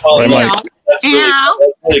Evans. Right, Mike? That's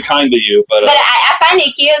really kind of you. But I find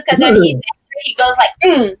it cute because when he goes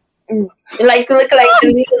like, like look like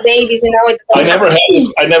the little babies, with I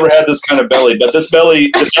never had this kind of belly, but the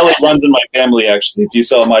belly runs in my family. Actually, if you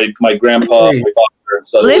saw my grandpa, my father, and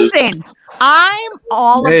so listen, I'm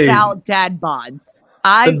all about dad bods.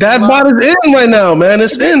 The dad bod is in right now, man.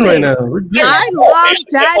 It's in right now. I love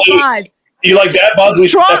dad bods. You like dad bods?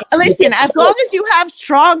 Listen, as long as you have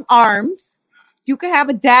strong arms, you can have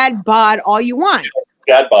a dad bod all you want.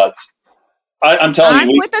 Dad bods. I'm telling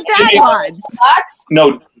you. I'm with the dad bods.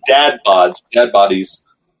 No, dad bods. Dad bodies.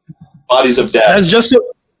 Bodies of dad. That's just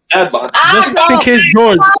dad bods. Just in case,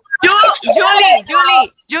 George.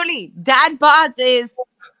 Julie. Dad bods is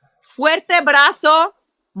fuerte brazo,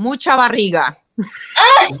 mucha barriga.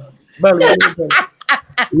 That's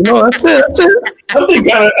it. Something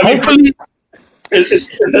kind of. Hopefully.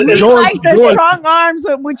 It's like the strong arms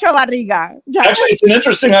with mucha barriga. Actually, it's an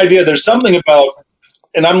interesting idea. There's something about,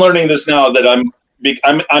 and I'm learning this now that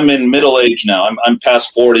I'm in middle age now. I'm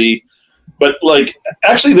past 40, but like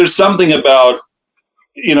actually, there's something about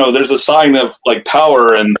there's a sign of like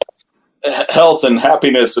power and health and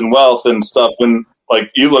happiness and wealth and stuff when like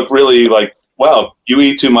you look really like wow, you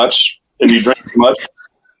eat too much and you drink too much.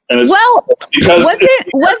 And it's wasn't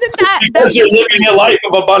that because you're living a life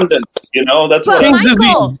of abundance, that's what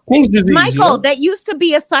King's disease, Michael, that used to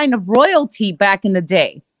be a sign of royalty back in the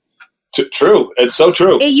day. True. It's so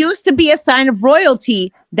true. It used to be a sign of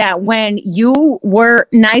royalty that when you were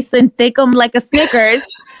nice and thickum like a Snickers,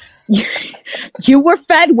 you were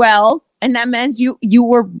fed well, and that means you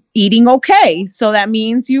were eating okay. So that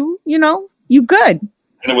means you good.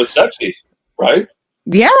 And it was sexy, right?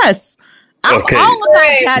 Yes. I'm all about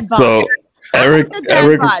dad bod. Eric,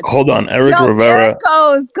 hold on. Eric Rivera. Eric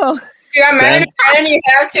goes. If you're American and you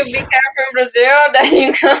have to be careful in Brazil, then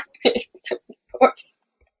you can be divorced.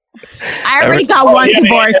 I already got one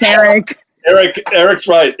divorce, Eric. Eric's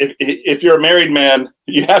right. If you're a married man,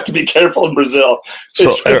 you have to be careful in Brazil.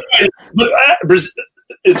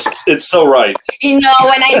 It's so right. You know,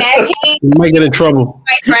 when I met him, You might get in trouble.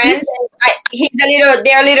 my friends,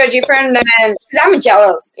 they're a little different than, because I'm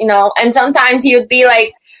jealous, you know, and sometimes he would be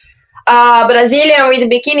like, Brazilian with the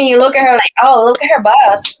bikini, you look at her like, oh, look at her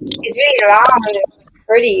butt. It's really long and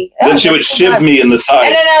pretty. Then she would shiv me in the side.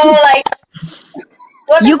 And then I was like,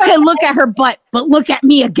 what You can look at her butt, but look at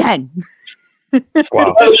me again.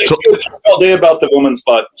 Wow. She would talk all day about the woman's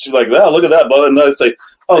butt. She's like, "Wow, look at that butt," and I say,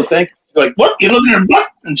 "Oh, thank you." Like, what? You look at her butt?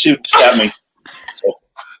 And she would stab me. So,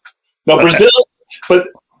 no, Brazil. But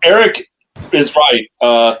Eric is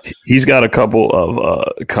right. He's got a couple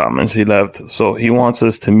of comments he left. So he wants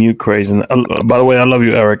us to mute crazy. And, by the way, I love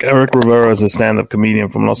you, Eric. Eric Rivera is a stand-up comedian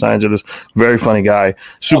from Los Angeles. Very funny guy.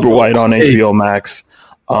 Super white on HBO Max.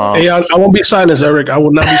 Hey, I won't be silent, Eric. I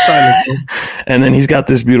will not be silent. And then he's got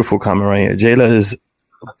this beautiful comment right here. Jayla is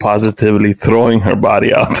positively throwing her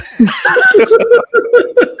body out.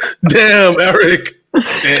 Damn, Eric.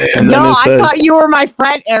 And then No, it I says, thought you were my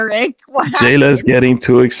friend, Eric. What happened? Jayla's getting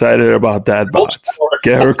too excited about that box.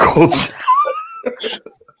 Get her coach.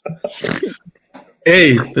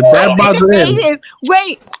 Hey, the dad bods are in.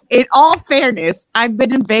 Wait, in all fairness, I've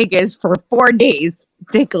been in Vegas for 4 days.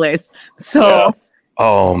 Ridiculous. So, Yeah.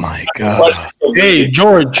 Oh my God. Hey,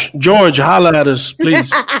 George, holla at us,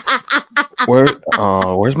 please.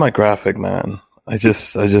 Where's my graphic, man? I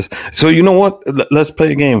just. So you know what? Let's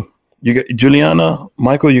play a game. Juliana,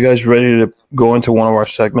 Michael, you guys ready to go into one of our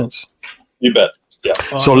segments? You bet. Yeah.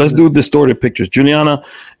 So let's do distorted pictures. Juliana,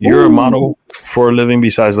 you're a model for a living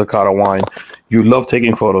besides La Cara Wine. You love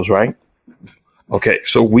taking photos, right? Okay,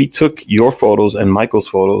 so we took your photos and Michael's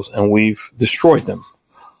photos and we've destroyed them.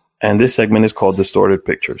 And this segment is called Distorted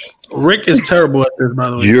Pictures. Rick is terrible at this,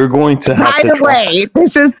 by the way. You're going to have by to the way,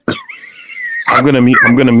 this is I'm gonna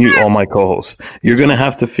mute all my co-hosts. You're gonna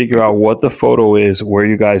have to figure out what the photo is, where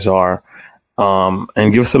you guys are,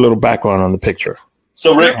 and give us a little background on the picture.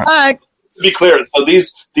 So, Rick, to be clear, so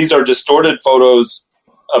these are distorted photos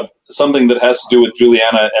of something that has to do with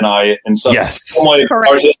Juliana and I in some way.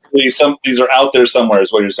 Correct. Our history, these are out there somewhere,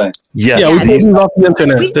 is what you're saying. Yes. Yeah, we pulled these off the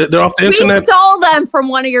internet. They're off the internet. We stole them from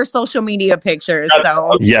one of your social media pictures.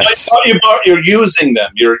 So Yes. I thought you're using them.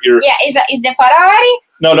 You're Yeah, is the photo already?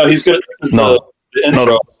 No, he's gonna. This is No. the intro.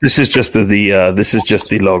 No, this is just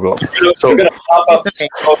the logo. You're gonna pop up some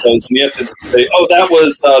photos, and you have to say, "Oh, that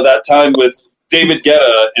was that time with David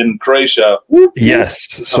Guetta in Croatia."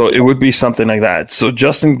 Yes. So it would be something like that. So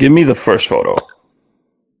Justin, give me the first photo.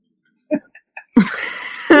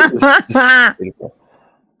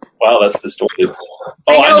 Wow, that's distorted.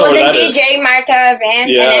 I know it was where a that is. DJ Marta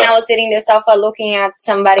event, Yeah. and then I was sitting in the sofa looking at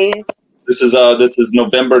somebody. This is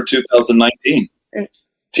November 2019.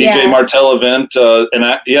 TJ Yeah. Martell event,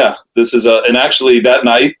 this is and actually that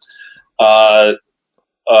night, I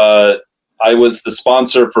was the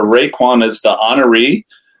sponsor for Raekwon as the honoree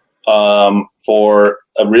for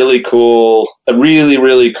a really cool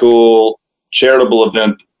charitable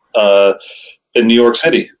event in New York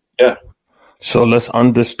City. Yeah. So let's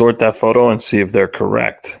undistort that photo and see if they're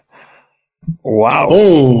correct. Wow.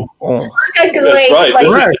 Oh. That's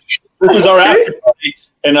right. This is our after party.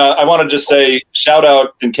 And I want to just say, shout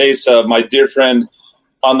out in case my dear friend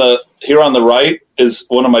here on the right is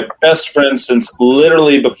one of my best friends since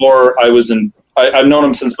literally before I was in. I've known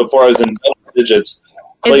him since before I was in double digits.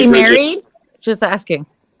 is he Bridges. married? Just asking.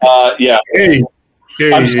 Yeah. Hey.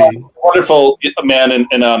 I'm so wonderful man,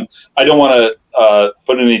 and I don't want to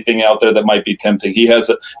put anything out there that might be tempting. He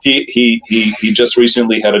has he just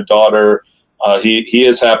recently had a daughter. He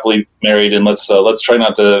is happily married, and let's try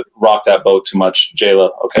not to rock that boat too much,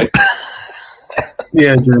 Jayla. Okay.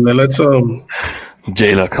 Yeah, Jayla. Let's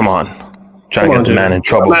Jayla, come on. Trying to get the man in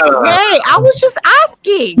trouble. Hey, I was just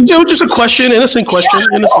asking. It was just a question, innocent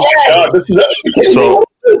question. So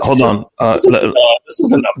hold on. This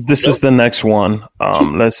is enough. This is the next one.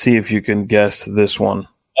 Let's see if you can guess this one.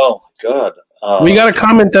 Oh God. We got a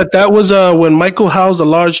comment that was when Michael housed the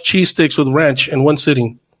large cheese sticks with ranch in one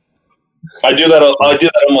sitting. I do that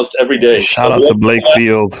almost every day. Shout out to Blake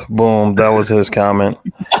Field. Boom. That was his comment.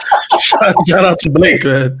 Shout out to Blake,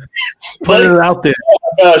 man. Putting it out there. Oh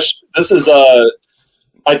my gosh, this is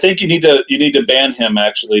I think you need to ban him.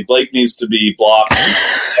 Actually, Blake needs to be blocked.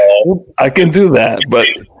 I can do that, but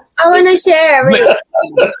I want to share.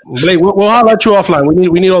 Blake, we'll holler at you offline.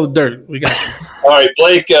 We need all the dirt. We got you. All right,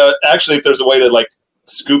 Blake. Actually, if there's a way to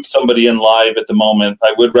scoop somebody in live at the moment.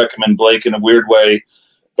 I would recommend Blake in a weird way,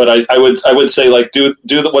 but I would say like do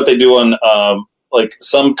what they do on like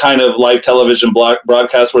some kind of live television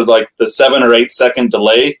broadcast with like the 7 or 8 second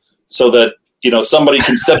delay, so that somebody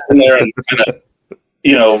can step in there and kind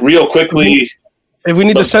of real quickly. If we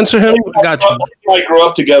need to censor him, I got you. I grew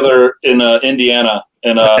up together in Indiana.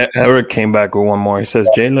 And Eric came back with one more. He says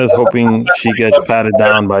Jayla is hoping she gets patted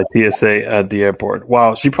down by TSA at the airport.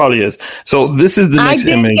 Wow, she probably is. So this is the next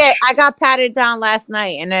image. I got patted down last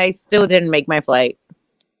night, and I still didn't make my flight.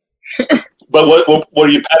 But what were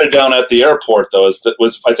you patted down at the airport though?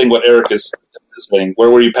 Was I think what Eric is saying? Where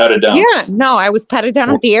were you patted down? Yeah, no, I was patted down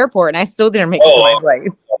at the airport, and I still didn't make my flight.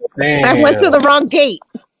 Damn. I went to the wrong gate.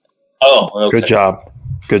 Oh, okay. Good job.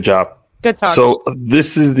 Good talk. So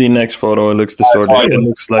this is the next photo. It looks distorted. It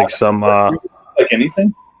looks like some like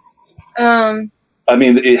anything. I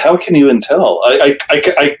mean, how can you even tell? I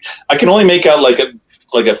can only make out like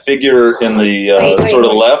a figure in the sort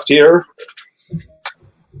of left here.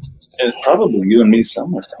 It's probably you and me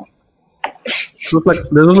somewhere. This looks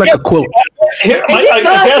like a quilt. Here,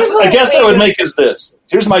 I guess I would make is this.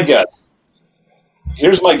 Here's my guess.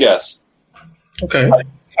 Okay.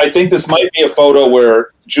 I think this might be a photo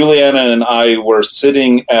where Juliana and I were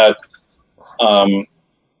sitting at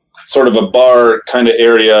sort of a bar kind of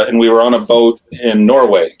area, and we were on a boat in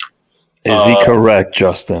Norway. Is he correct,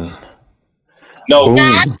 Justin? No.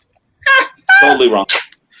 Totally wrong.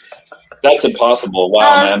 That's impossible.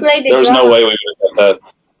 Wow, man. There's no way we would get that.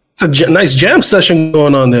 It's a nice jam session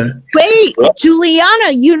going on there. Wait,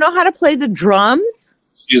 Juliana, you know how to play the drums?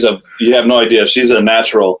 You have no idea. She's a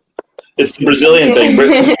natural. It's the Brazilian thing.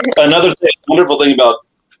 Another wonderful thing about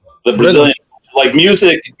the Brazilian, like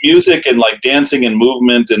music and like dancing and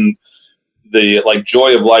movement and the like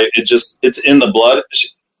joy of life. It's in the blood.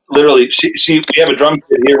 We have a drum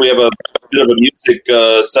kit here. We have a bit of a music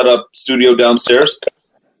setup studio downstairs.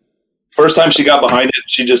 First time she got behind it,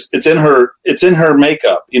 it's in her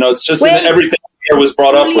makeup. It's just in everything here was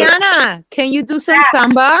brought up with. Juliana, can you do some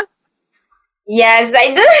samba? Yes,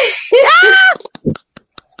 I do.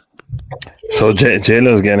 So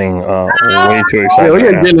Jayla's getting way too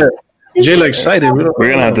excited. Jayla excited. We're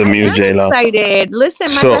gonna have to mute Jayla. Excited. Listen,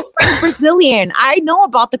 my best friend's Brazilian. I know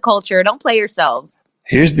about the culture. Don't play yourselves.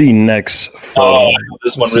 Here's the next photo. Oh,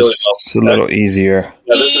 this one really well. It's a little easier.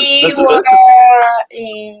 Yeah, this is it.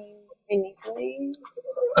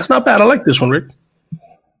 That's not bad. I like this one, Rick.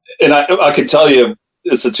 And I can tell you,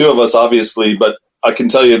 it's the two of us, obviously, but I can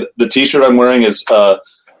tell you the T-shirt I'm wearing is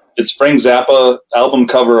it's Frank Zappa album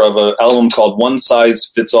cover of an album called One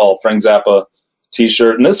Size Fits All. Frank Zappa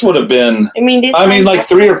T-shirt, and this would have been. Like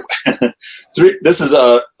 3 or 3. This is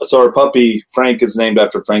so our puppy Frank is named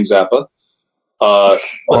after Frank Zappa.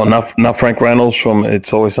 Not Frank Reynolds from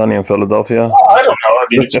It's Always Sunny in Philadelphia. I don't know. I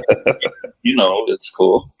mean, it's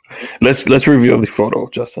cool. Let's review the photo,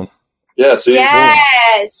 Justin. Yeah. See.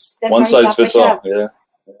 Yes. One size fits all. Yeah.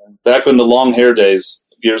 Back in the long hair days,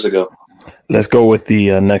 years ago. Let's go with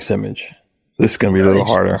the next image. This is gonna be a little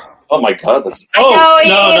harder. Oh my God! No. Brazil.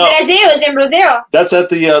 It's in Brazil. That's at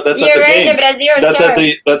the. You're at the game. The Brazil.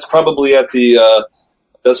 That's probably at the.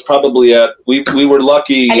 That's probably at. We were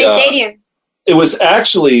lucky. At the stadium. It was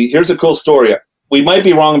actually. Here's a cool story. We might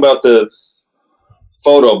be wrong about the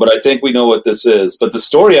photo, but I think we know what this is. But the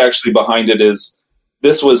story actually behind it is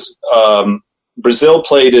this was Brazil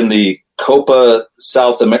played in the Copa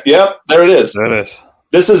South America. Yep, there it is. There it is.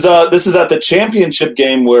 This is at the championship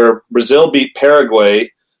game where Brazil beat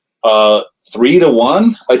Paraguay 3-1, I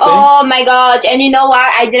think. Oh my gosh. And you know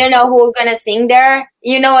what? I didn't know who was gonna sing there.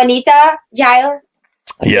 You know Anita Jail?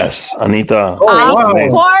 Yes, Anita. Of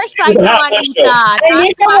course I know Anita.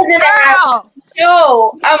 Anita was in the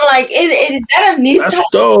show. I'm like, is that Anita? That's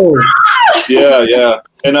dope. Yeah.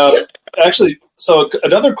 And actually, so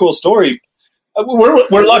another cool story.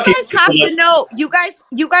 We're lucky. You guys have to know. You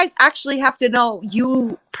guys actually have to know.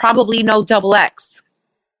 You probably know Double X.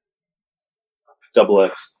 Double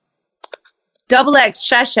X. Double X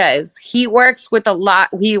Cheshes. He works with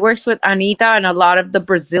Anita and a lot of the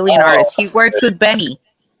Brazilian artists. He works with Benny.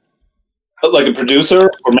 Like a producer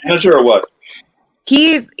or manager or what?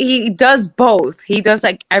 He does both. He does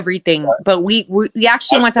like everything. But we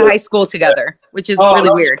actually went to high school together, which is really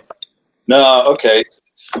weird. No, okay.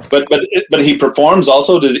 But he performs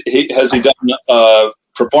also. Has he done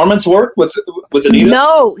performance work with Anita?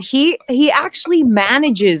 No, he actually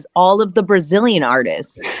manages all of the Brazilian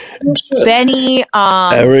artists. Benny,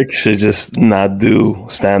 Eric should just not do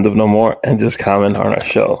stand up no more and just comment on our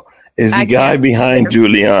show. Is the guy behind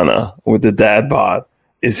Juliana with the dad bod?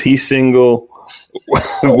 Is he single?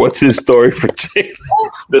 What's his story for Jayla?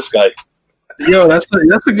 This guy. Yo, that's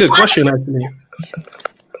a good question, actually.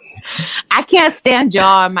 I can't stand y'all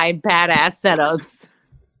on my badass setups.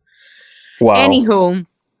 Wow. Anywho,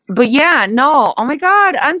 but yeah, no. Oh my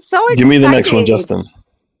God, I'm so excited. Give me the next one, Justin.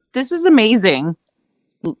 This is amazing.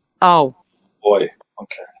 Oh. Boy.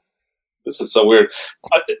 Okay. This is so weird.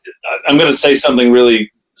 I'm going to say something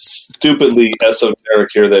really stupidly esoteric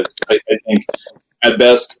here that I think at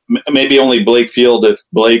best, maybe only Blake Field, if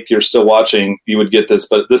Blake, you're still watching, you would get this,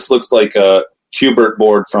 but this looks like a Qbert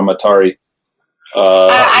board from Atari.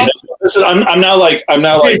 I'm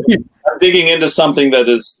digging into something that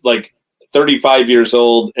is like 35 years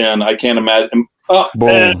old, and I can't imagine. Oh,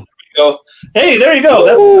 boom. Hey, there you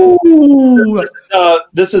go.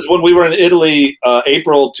 This is when we were in Italy,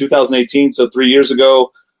 April 2018, so 3 years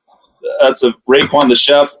ago. That's Raekwon the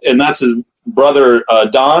chef, and that's his brother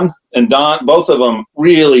Don. And Don, both of them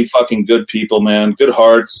really fucking good people, man, good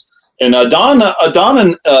hearts. And Don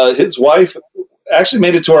and his wife actually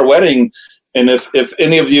made it to our wedding. And if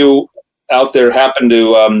any of you out there happen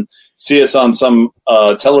to see us on some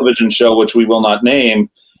television show, which we will not name,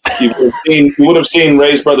 you would have seen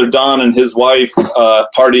Ray's brother Don and his wife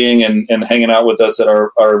partying and hanging out with us at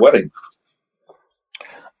our wedding.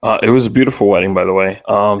 It was a beautiful wedding, by the way.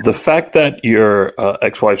 The fact that your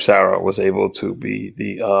ex-wife Sarah was able to be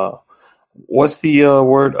the what's the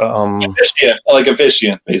word? Officiant, like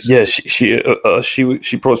officiant, basically. Yeah,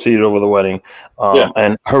 she proceeded over the wedding,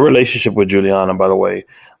 and her relationship with Juliana, by the way,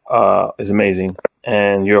 is amazing.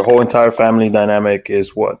 And your whole entire family dynamic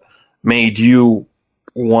is what made you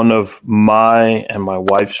one of my and my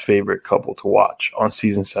wife's favorite couple to watch on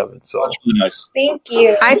season 7. So that's really nice. Thank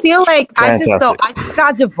you. I feel like Fantastic. I just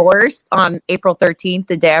got divorced on April 13th,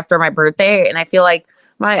 the day after my birthday, and I feel like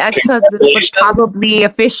my ex-husband was probably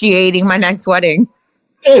officiating my next wedding.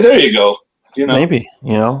 Hey, there you go. Maybe,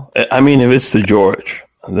 I mean, if it's the George,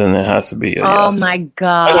 then it has to be. Oh my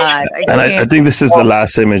God! I think this is the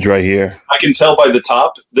last image right here. I can tell by the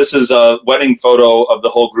top. This is a wedding photo of the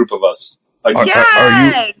whole group of us. Are you?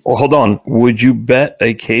 Well, hold on. Would you bet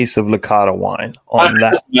a case of Licata wine on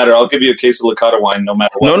that? Doesn't matter. I'll give you a case of Licata wine, no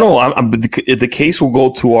matter what. No. The case will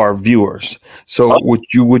go to our viewers. So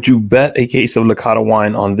would you bet a case of Licata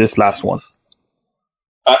wine on this last one?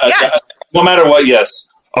 Yes. No matter what, yes.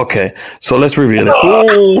 Okay, so let's reveal it.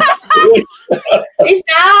 It's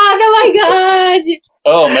not. Oh my God.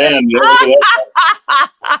 Oh man.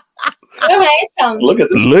 Look at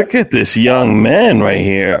this. Look at this young man right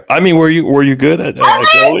here. I mean, were you good at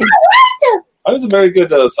goalie? I was a very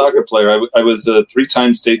good soccer player. I was a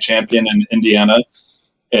 3-time state champion in Indiana.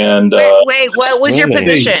 And wait, what was your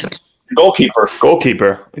position? Goalkeeper.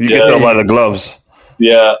 You can tell by the gloves.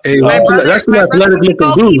 Yeah. Hey, that's my brother was a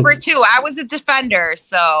goalkeeper too. I was a defender,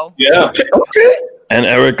 so yeah. Okay. And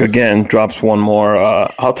Eric again drops one more.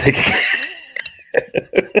 I'll take it.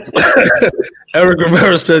 Eric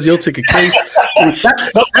Rivera says you'll take a case. I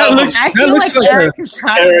feel like Eric is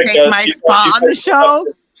trying to take my spot on the show.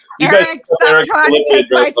 Eric, stop trying to take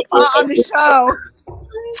my spot on the show.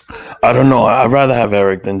 I don't know. I'd rather have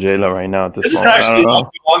Eric than Jayla right now. This is actually not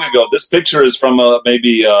too long ago. This picture is from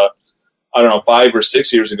maybe 5 or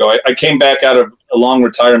 6 years ago. I came back out of a long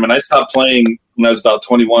retirement. I stopped playing when I was about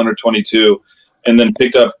 21 or 22, and then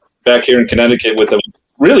picked up back here in Connecticut with a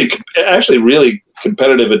really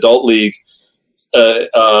competitive adult league.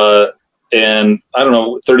 And I don't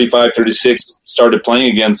know, 35, 36, started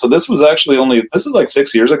playing again. So this was actually this is like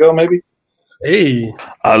 6 years ago, maybe. Hey,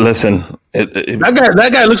 listen, that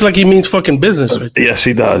guy looks like he means fucking business. Right there. Yes,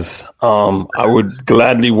 he does. I would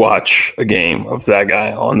gladly watch a game of that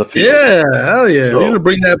guy on the field. Yeah, hell yeah. So, we're gonna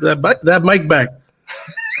bring that mic back.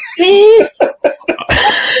 Please.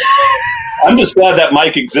 I'm just glad that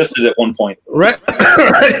mic existed at one point. Right.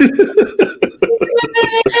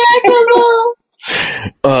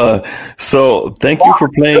 So thank you for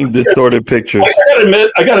playing distorted pictures.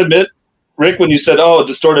 I gotta admit, Rick, when you said,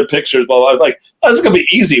 distorted pictures, well, I was like, this is going to be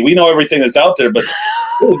easy. We know everything that's out there, but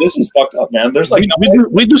this is fucked up, man. There's like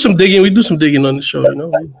we do some digging. We do some digging on the show, you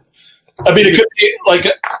know. I mean, it could be like,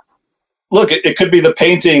 look, it could be the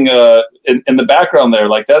painting in the background there,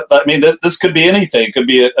 like that. I mean, this could be anything. It could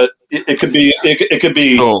be it could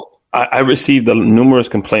be. So I received numerous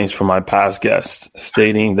complaints from my past guests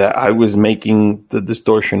stating that I was making the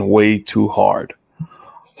distortion way too hard.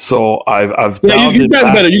 So I've dialed you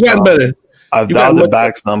got better. You got better. I've dialed it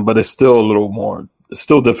back some, but it's still a little more. It's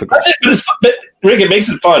still difficult. But Rick, it makes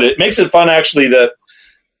it fun. It makes it fun actually that,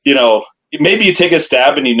 you know, maybe you take a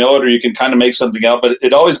stab and you know it, or you can kind of make something out, but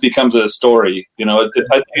it always becomes a story. You know,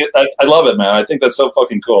 I love it, man. I think that's so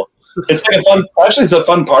fucking cool. It's like it's a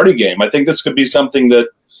fun party game. I think this could be something that,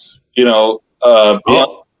 you know,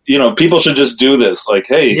 people should just do this. Like,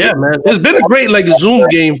 hey, yeah, man, it's been a great Zoom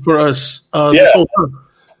game for us. This whole time.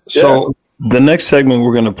 So the next segment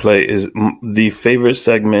we're gonna play is the favorite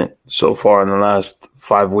segment so far in the last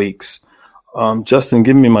 5 weeks. Justin,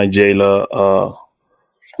 give me my Jayla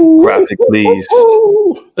graphic, please.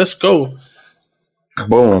 Let's go.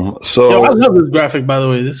 Boom. So Yo, I love this graphic, by the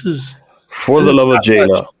way. This is for the love of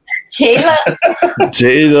Jayla.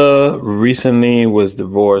 Jayla recently was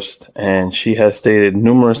divorced, and she has stated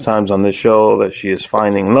numerous times on this show that she is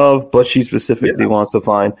finding love, but she specifically wants to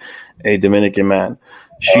find a Dominican man.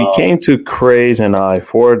 She came to Craze and I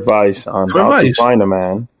for advice on how to find a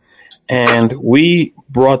man, and we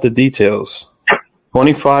brought the details.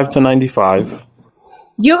 25 to 95.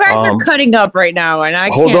 You guys are cutting up right now, and I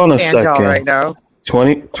hold can't on stand a y'all second. right now.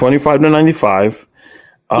 25 to 95.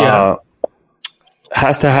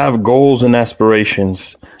 Has to have goals and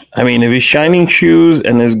aspirations. I mean, if he's shining shoes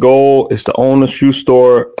and his goal is to own a shoe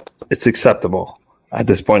store, it's acceptable at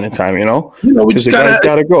this point in time, we just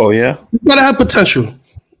gotta go, yeah. You gotta have potential,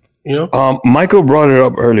 Michael brought it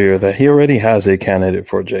up earlier that he already has a candidate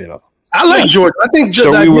for Jayla. I like George. I think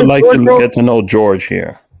so. We would like to get to know George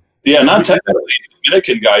here. Yeah, not technically a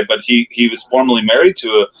Dominican guy, but he was formerly married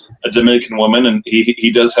to a Dominican woman, and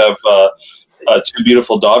he does have 2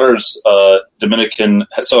 beautiful daughters, Dominican,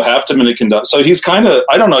 so half Dominican. So he's kind of,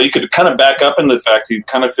 I don't know, you could kind of back up in the fact he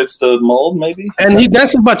kind of fits the mold, maybe. And he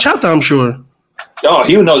dances bachata, I'm sure. Oh,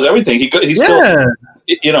 he knows everything. He's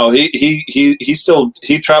still,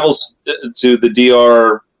 he travels to the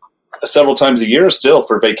DR several times a year still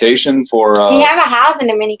for vacation. He have a house in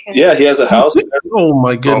Dominican. Yeah, he has a house. Oh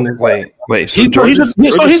my goodness! Wait. So he's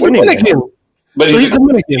Dominican. But he's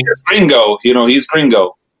Dominican. He's gringo. He's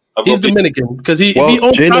gringo. He's Dominican because he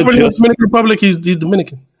owns property in the Dominican Republic. He's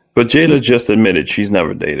Dominican. But Jayla just admitted she's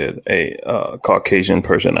never dated a Caucasian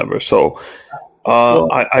person ever. So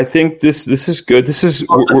I think this is good. This is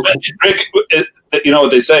Rick. You know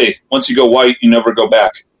what they say: once you go white, you never go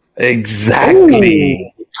back.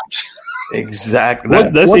 Exactly. Exactly.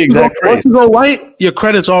 That's the exact phrase. Once you go white, your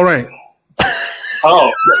credit's all right. Oh.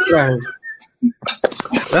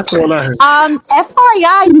 That's the one I heard.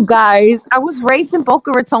 FYI, you guys, I was raised in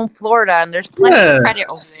Boca Raton, Florida, and there's plenty of credit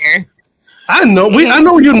over there. I know. I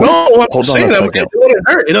know you know. Hold on a second.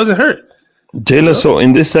 It doesn't hurt. Jayla, so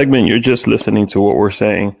in this segment, you're just listening to what we're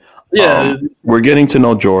saying. Yeah. We're getting to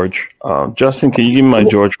know George. Justin, can you give me my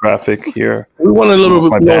George graphic here? We want a little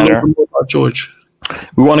bit more about George.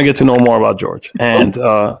 We want to get to know more about George. And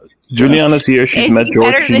Juliana's here. She's met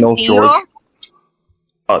George. She knows George.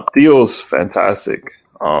 Theo's fantastic.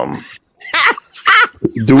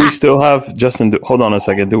 Do we still have Justin? Hold on a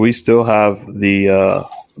second. Do we still have the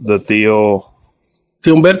Theo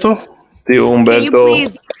Humberto? Theo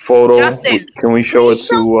Humberto photo? Justin, can we show it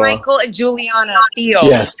to Michael and Juliana? Theo.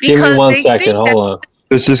 Yes. Give me 1 second. Hold on.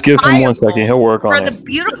 Let's just give him 1 second. He'll work on it. For the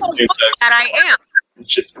beautiful woman that I am.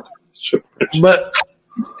 But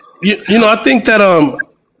I think that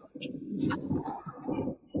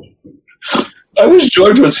I wish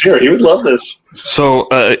George was here. He would love this. So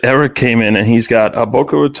Eric came in and he's got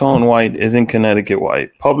Boca Raton white isn't Connecticut white.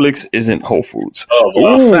 Publix isn't Whole Foods. Oh,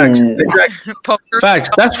 wow. Facts. Exactly. Facts.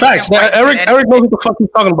 That's facts. Eric knows what the fuck he's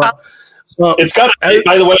talking about. It's got to.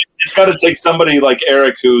 By the way, it's got to take somebody like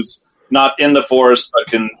Eric who's not in the forest but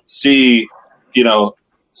can see the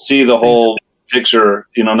whole picture.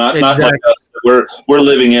 Not like us. We're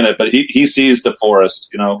living in it, but he sees the forest.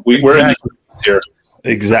 We're in the here.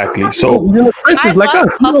 Exactly. So, like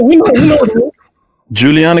us. We know.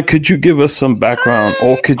 Juliana, could you give us some background,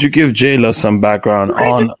 or could you give Jayla some background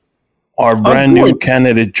on our brand new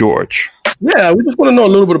candidate, George? Yeah, we just want to know a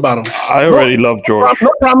little bit about him. I already love George. No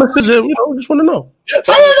promises. We just want to know. I don't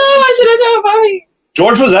know. I should have told about me.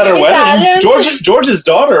 George was at our wedding.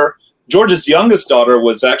 George's youngest daughter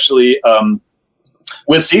was actually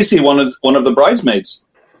with Cece, one of the bridesmaids.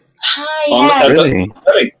 Hi, Really?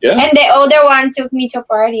 Yeah. And the older one took me to a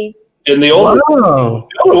party. And the older one,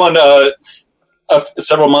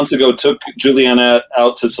 several months ago, took Juliana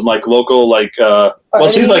out to some local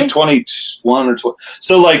she's 21 or 20.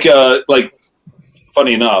 So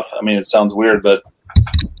funny enough, I mean, it sounds weird, but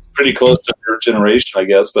pretty close to her generation, I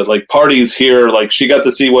guess. But parties here, she got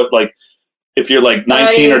to see what if you're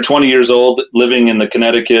 19 or 20 years old living in the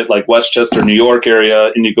Connecticut, Westchester, New York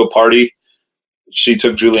area, and you go party. She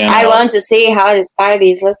took Juliana. I want to see how the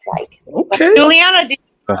parties looks like. Okay. Juliana, did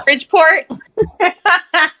you Bridgeport?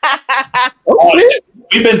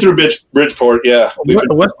 We've been through Bridgeport, yeah.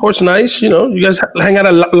 Westport's nice, You guys hang out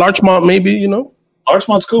at Larchmont, maybe,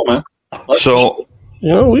 Larchmont's cool, man. So,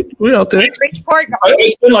 we out there. Bridgeport.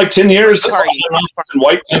 It's been 10 years in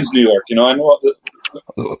White Plains, New York. I know.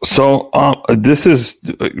 So this is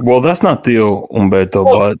that's not Tio Umberto,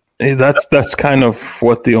 but that's kind of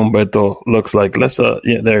what Tio Umberto looks like. Let's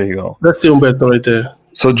there you go. That's Tio Umberto right there.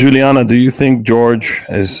 So Juliana, do you think George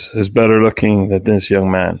is better looking than this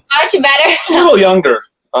young man? Much better. A little younger.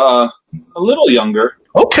 A little younger.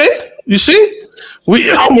 Okay, you see,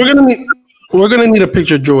 we're gonna need a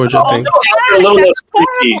picture of George. I think A little less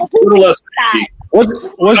creepy. A little less creepy.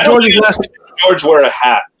 What's George's last? George wear a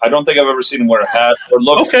hat. I don't think I've ever seen him wear a hat or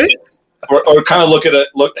look. Okay. Or kind of look at it.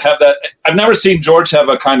 Have that. I've never seen George have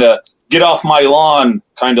a kind of get off my lawn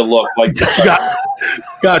kind of look like.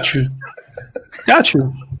 Got you. That's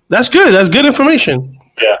good. That's good information.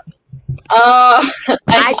 Yeah.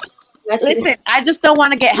 Listen, I just don't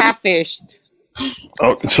want to get half-fished.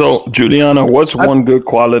 Oh, so Juliana, what's one good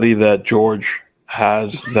quality that George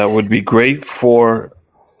has that would be great for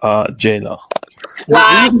Jayla? We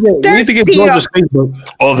need to get George's Facebook.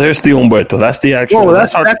 Oh, there's Tio Umberto. That's the actual. Oh,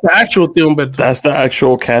 that's the actual Tio Umberto. That's the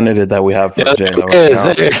actual candidate that we have for Jayla right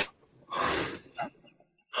now.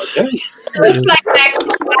 Looks like Max.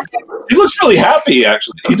 He looks really happy,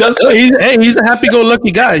 actually. He does. He's a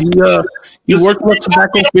happy-go-lucky guy. He worked with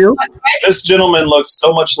tobacco field. This gentleman looks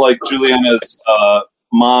so much like Juliana's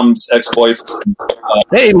mom's ex-boyfriend.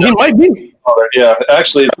 He might be. Yeah,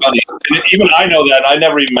 actually, it's funny. Even I know that. I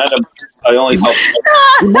never even met him. I only saw him.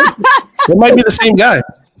 It might be the same guy.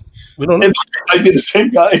 We don't know. It might be the same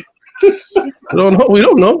guy. We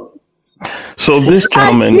don't know. So this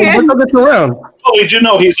gentleman, around. Oh, we do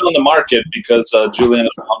know he's on the market because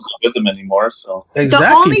Juliana's mom's not with him anymore. So exactly.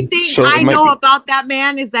 The only thing I know about that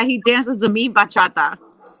man is that he dances a mean bachata.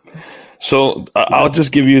 So I'll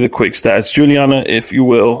just give you the quick stats, Juliana, if you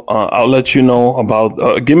will. I'll let you know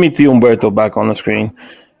about. Give me Tio Umberto back on the screen.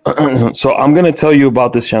 So I'm going to tell you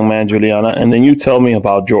about this young man, Juliana, and then you tell me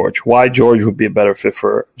about George. Why George would be a better fit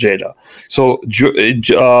for Jada. So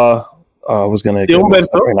I was going to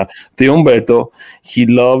Tio Umberto. He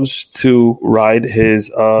loves to ride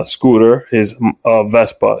his scooter, his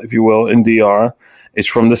Vespa, if you will, in DR. It's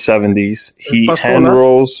from the 70s. He hand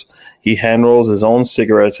rolls his own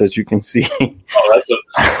cigarettes, as you can see. Oh, that's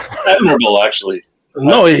admirable, actually.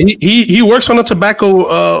 No, he works on a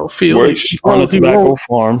tobacco field. Works on a tobacco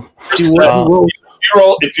farm.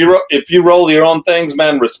 If you roll your own things,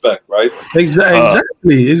 man, respect, right?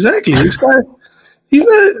 Exactly. This guy, he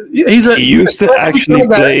used to actually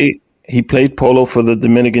play. He played polo for the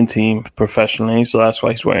Dominican team professionally, so that's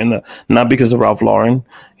why he's wearing that. Not because of Ralph Lauren.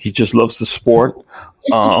 He just loves the sport.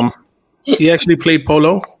 He actually played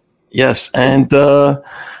polo. Yes, and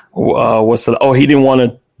what's that? Oh, he didn't want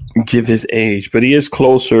to give his age, but he is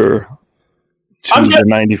closer to the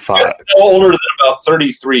 95. Older than about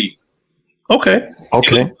 33. Okay.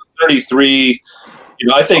 33.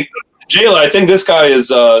 I think Jayla. I think this guy is.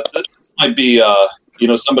 This might be.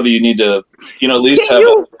 Somebody you need to. At least have.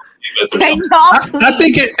 I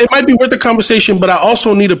think it might be worth the conversation, but I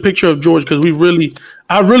also need a picture of George because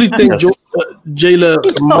I really think Jayla.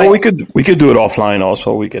 Oh, we could do it offline.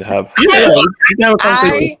 Also, we could have. We can have a I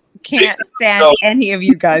conversation. can't stand any of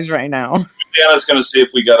you guys right now. Diana's going to see if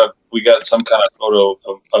we got some kind of photo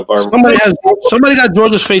of our. Somebody got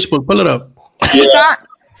George's Facebook. Pull it up. Yeah.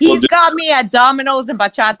 He's got me at Domino's and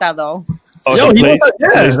bachata though. Oh, he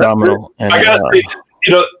plays domino. And, I gotta say,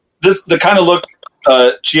 this the kind of look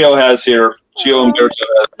Chio has here. Chio Umberto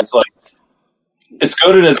has. It's like it's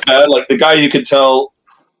good and it's bad. Like the guy, you could tell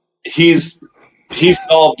he's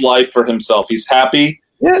solved life for himself. He's happy.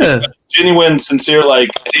 Yeah. Genuine, sincere. Like,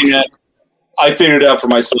 hey man, I figured it out for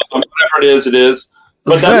myself. Whatever it is, it is.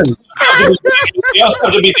 But you also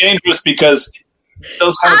have to be dangerous because.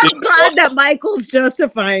 I'm glad that Michael's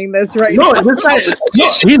justifying this right now. He's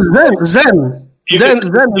Zen. Zen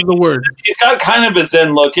is the word. He's got kind of a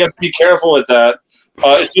Zen look. You have to be careful with that.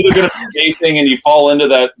 It's either going to be amazing and you fall into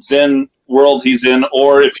that Zen world he's in,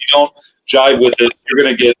 or if you don't jive with it, you're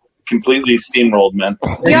going to get completely steamrolled, man.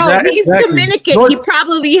 He's Dominican. George, he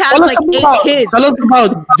probably has 8 kids. Tell us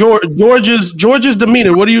about George's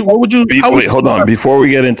demeanor. What would you? Wait, hold on. Before we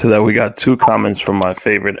get into that, we got 2 comments from my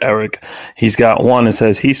favorite Eric. He's got one that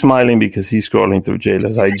says he's smiling because he's scrolling through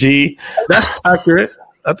Jayla's IG. That's accurate.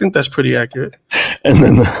 I think that's pretty accurate. And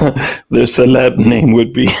then their celeb name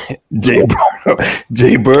would be Jayberto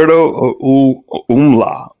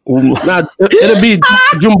Umla. Nah, it'll be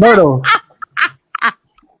Jumberto.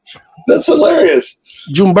 That's hilarious.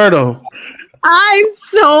 Jumberto. I'm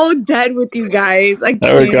so dead with you guys.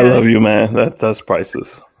 Eric, I love you, man. That's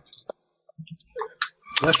priceless.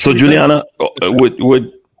 So, Juliana,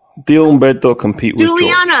 would Tio Umberto compete with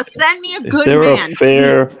Juliana, George? send me a good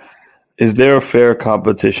man. Is there a fair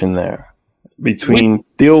competition there between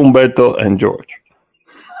Tio Umberto and George?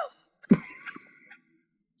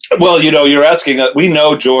 Well, you're asking. We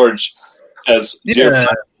know George as dear friend,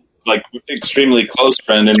 like extremely close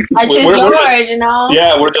friend, and I choose we're George. just,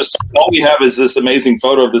 yeah, we're just all we have is this amazing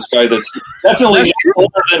photo of this guy that's definitely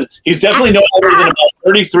older than. He's definitely no older than about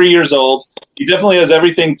 33 years old. He definitely has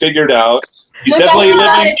everything figured out. He's definitely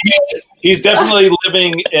living. He's definitely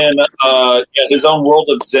living in his own world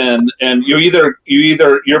of zen, and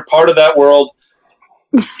you're part of that world.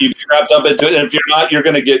 You get wrapped up into it, and if you're not, you're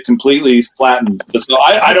going to get completely flattened. So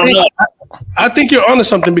I don't know. I think you're onto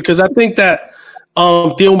something because I think that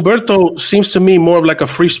Tio Umberto seems to me more of like a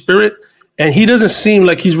free spirit, and he doesn't seem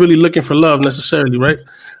like he's really looking for love necessarily, right?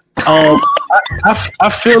 I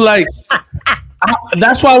feel like.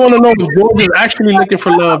 That's why I want to know if George is actually looking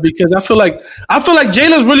for love because I feel like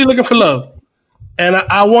Jayla's really looking for love, and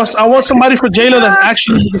I want somebody for Jayla that's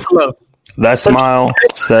actually looking for love. That smile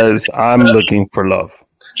says I'm looking for love.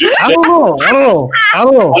 I don't know.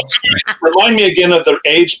 Remind me again of the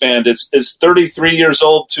age band. Is 33 years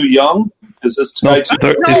old too young? Is this guy too?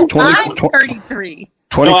 I'm 33.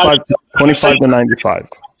 25 to 95.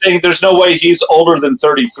 Saying there's no way he's older than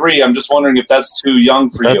 33. I'm just wondering if that's too young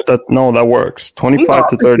for you. No, that works. 25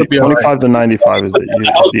 to 30. 25 to 95 is the age.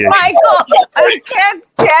 Michael, I can't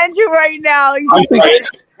stand you right now. I'm sorry,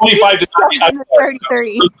 25 to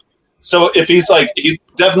 33. So if he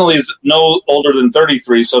definitely is no older than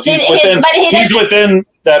 33, so he's within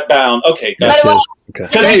that bound. Okay, gotcha. Okay.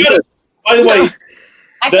 By the way,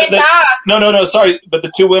 I can't talk. No, sorry, but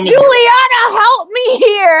the two women. Juliana, help me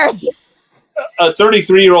here. A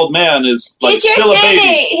 33-year-old man is like still a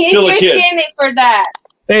baby, still a kid. He's too skinny for that.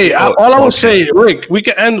 Hey, all I will say, Rick, we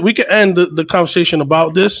can end the conversation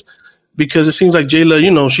about this because it seems like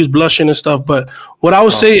Jayla, she's blushing and stuff. But what I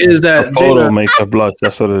would say is that a photo makes her blush.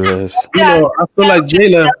 That's what it is. I feel like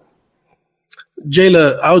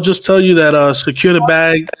Jayla, I'll just tell you that secure the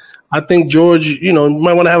bag. I think George, you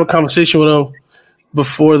might want to have a conversation with him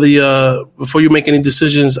before you make any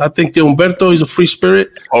decisions. I think the Umberto is a free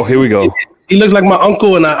spirit. Oh, here we go. He looks like my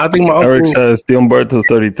uncle, and I think my uncle. Eric says the Umberto's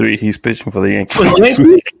 33. He's pitching for the Yankees.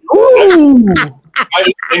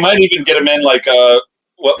 They might even get him in like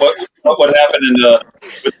what happened in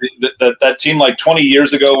that team like 20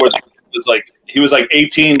 years ago where he was like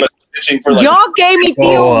 18 but pitching for like. Y'all gave me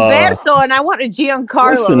Tio Umberto, and I wanted Giancarlo.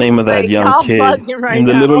 What's the name of that young kid in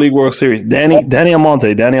the Little League World Series? Danny Almonte.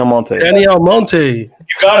 You got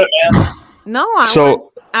it, man. No,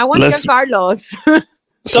 I want Giancarlos.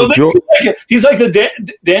 So he's like the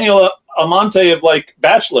Daniel Almonte of like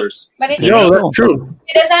Bachelors. But that's true.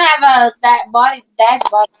 He doesn't have that body. Right?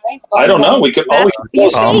 I don't know. We could always.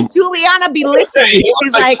 You say Juliana be listening.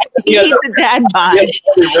 He's like he needs a dad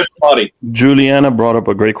body. Juliana brought up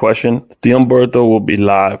a great question. The Umberto will be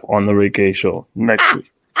live on the Rick A Show next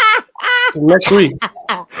week.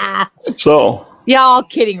 So y'all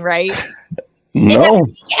kidding, right? No.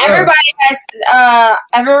 Everybody has.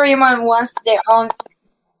 Everyone wants their own.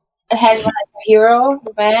 Has like a hero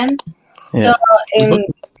band. Yeah. So I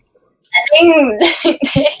think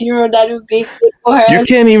the hero that would be good for her. You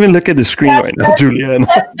can't even look at the screen right now, Juliana.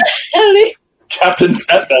 Captain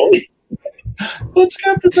Petbelly. Let's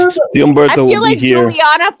Captain Petbelly. The Umberto will be here.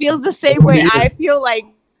 Juliana feels the same way. I feel like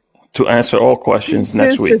to answer all questions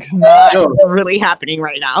next week. This is not really happening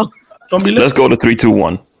right now. Let's go to 3, 2,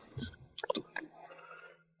 1.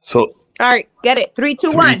 So, all right, get it. 3,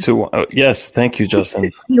 2, 1. 3, 2, 1. Yes, thank you,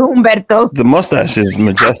 Justin. Umberto. The mustache is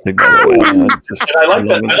majestic, by the way. I like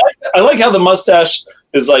that. I like how the mustache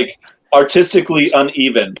is like artistically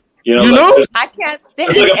uneven. I can't stand.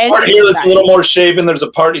 There's like a part here that's a little more shaven. There's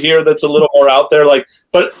a part here that's a little more out there.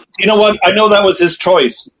 But you know what? I know that was his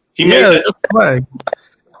choice. He made that swag.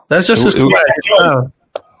 That's just his swag.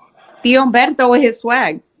 Tio Umberto with his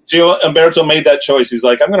swag. Tio Umberto made that choice. He's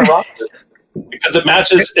like, I'm going to rock this. Because it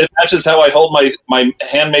matches how I hold my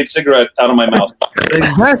handmade cigarette out of my mouth.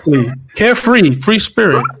 Exactly. Carefree, free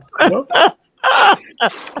spirit.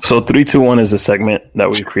 So 3, 2, 1 is a segment that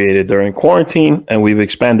we created during quarantine, and we've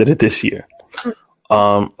expanded it this year.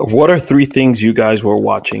 What are 3 things you guys were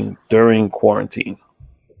watching during quarantine?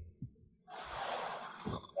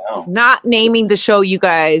 Wow. Not naming the show you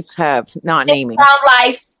guys have not naming.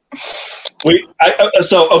 Lives.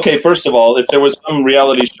 Okay, first of all, if there was some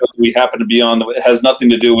reality show that we happen to be on that has nothing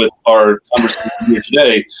to do with our conversation here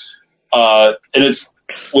today, and it's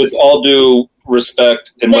with all due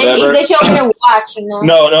respect and whatever. The show you're watching,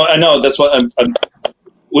 No, I know. That's what I'm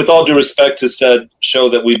with all due respect to said show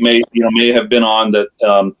that we may have been on that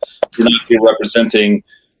we're not here representing.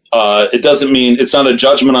 It doesn't mean it's not a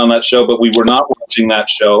judgment on that show, but we were not watching that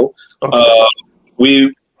show. Okay.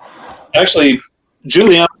 We actually,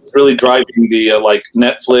 Juliana was really driving the like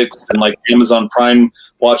Netflix and like Amazon Prime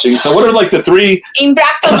watching. So what are like the three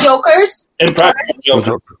Impractical Jokers? Impractical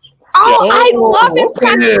Jokers? Oh, I love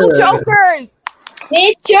Impractical Jokers.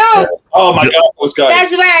 Me too. Oh my God, those guys.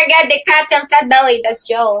 That's where I got the Captain Fat Belly. That's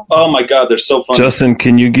Joe. Oh my God, they're so funny. Justin,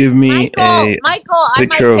 can you give me a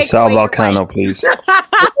picture of Sal Volcano, please?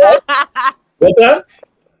 What's that?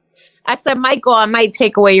 I said, Michael, I might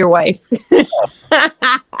take away your wife. I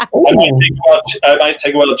might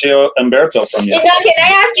take away Gio Umberto from you. You know, can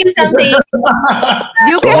I ask you something?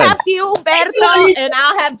 You can have Umberto, and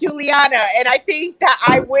I'll have Juliana, and I think that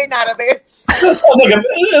I win out of this. This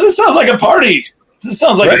sounds like a party. This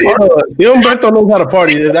sounds like a party. Umberto knows how to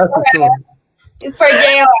party. That's for sure. For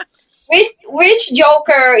JR, which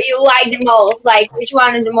Joker you like the most? Like, which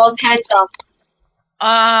one is the most handsome?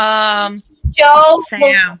 Joe,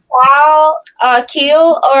 Sam, Wow,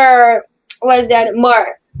 Kill, or was that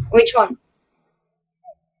Mur? Which one?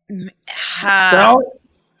 I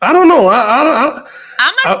don't know.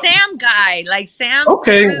 I'm a Sam guy. Like Sam.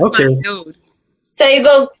 Okay. My dude. So you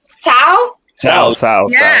go Sal? Sal. Sal.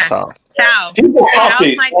 He's the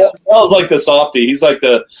softie. Sal's like the softie. He's like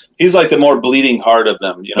the more bleeding heart of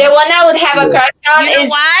them. You know? The one I would have a crush on You know is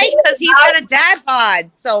why? Because he's got a dad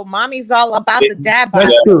bod. So mommy's all about the dad bod.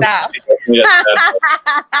 Sal. Yeah,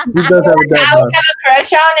 He does have a dad I would have a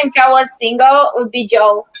crush on if I was single would be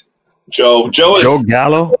Joe. Joe is Joe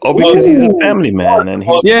Gallo? Oh, because he's a family man. And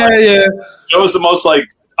he's Yeah. Joe is the most like,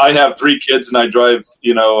 I have 3 kids and I drive,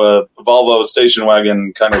 a Volvo station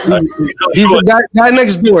wagon kind of thing. He's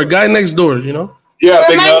the guy next door. You know? Yeah,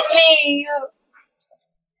 big Reminds enough. me.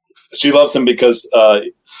 She loves him because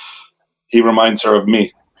he reminds her of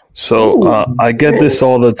me. So I get this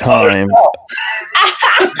all the time.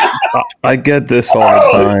 I get this all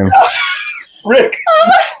the time. Rick.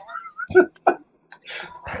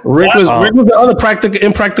 Rick was the other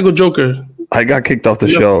impractical Joker. I got kicked off the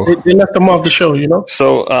show. They left him off the show, you know?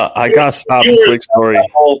 So I got stopped. Quick story.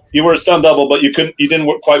 You were a stunt double, but you didn't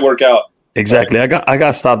quite work out. Exactly. I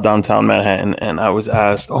got stopped downtown Manhattan, and I was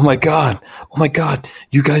asked, "Oh my god,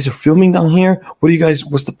 you guys are filming down here? What do you guys?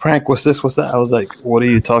 What's the prank? What's this? What's that?" I was like, "What are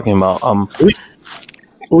you talking about?"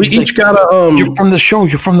 We each got a You're from the show.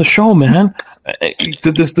 You're from the show, man.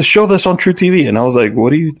 The show that's on True TV, and I was like,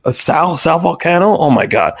 "What are you? A Sal Volcano? Oh my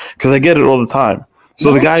god!" Because I get it all the time.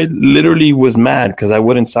 So the guy literally was mad because I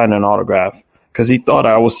wouldn't sign an autograph because he thought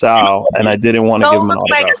I was Sal, and I didn't want to give him an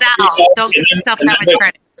autograph. Don't look like Sal. Don't give yourself that much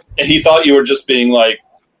credit. And he thought you were just being like,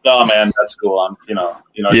 "No, man, that's cool." I'm,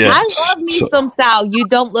 Yeah. I love me some Sal. You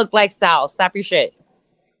don't look like Sal. Stop your shit.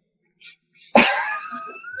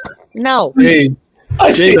 No. Hey, I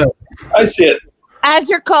see it. As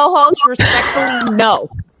your co-host, respectfully, no.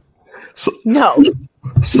 No.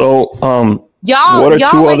 So, Y'all, what are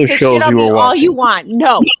y'all two like other to shows shit on you me were all watching? you want.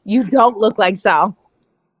 No, you don't look like Sal.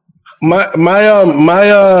 my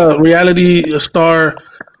reality star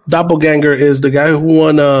doppelganger is the guy who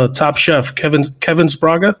won Top Chef, Kevin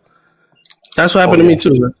Spraga. That's what happened to me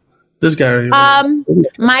too. This guy.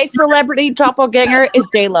 My celebrity doppelganger is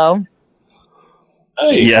J-Lo.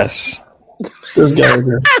 Hey. Yes, This guy.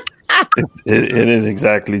 it is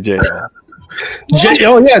exactly J-Lo.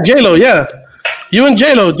 J-Lo, yeah. You and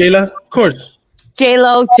J-Lo, of course.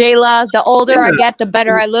 J-Lo, the older I get, the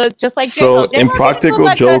better I look. Just like So, J-Lo. Impractical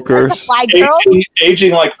Jokers.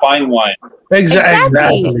 Aging like fine wine.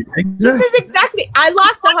 Exactly. This is exactly. I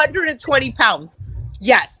lost 120 pounds.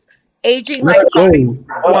 Yes. Aging like Fine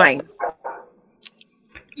wine.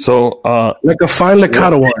 So, like a fine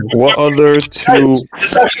Licata wine. what other two?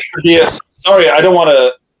 It's actually, sorry, I don't want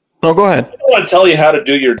to. No, go ahead. I don't want to tell you how to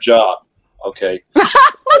do your job. Okay.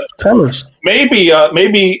 Tell us.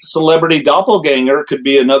 Maybe celebrity doppelganger could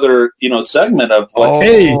be another segment of like,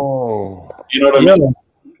 Hey. you know what I mean?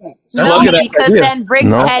 No, because then Rick's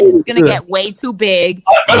head is going to get way too big.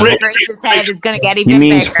 Rick's head is going to get even He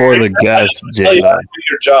means bigger. for the guest, Tell you how J-Lo. to do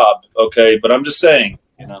your job, okay? But I'm just saying,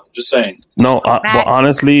 just saying. No, well,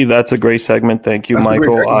 honestly, that's a great segment. Thank you, That's a great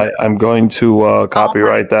Michael. segment. I'm going to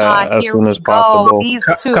copyright that as Here soon we as go. possible These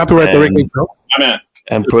two. Copyright the And- Rick Show. I'm in.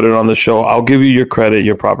 and put it on the show. I'll give you your credit,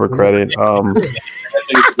 your proper credit. I think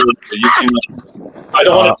it's good. I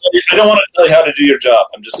don't want to tell you how to do your job.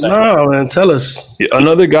 I'm just saying. No, man, tell us.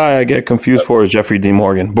 Another guy I get confused for is Jeffrey D.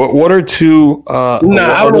 Morgan. But what are two? I don't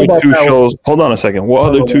know about that shows? Hold on a second. What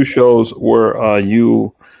other two shows were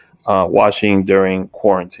you watching during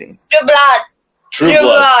quarantine? True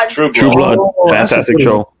Blood. True True Blood, Oh, that's fantastic a good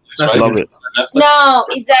show. That's Love it. No,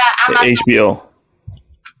 it's Amazon. HBO.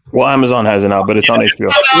 Well, Amazon has it now, but it's on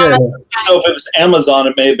HBO. Yeah. So if it was Amazon,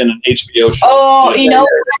 it may have been an HBO show. Oh,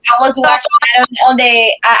 I was watching on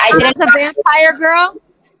the. I didn't. That's a vampire girl.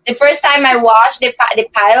 The first time I watched the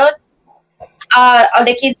pilot, all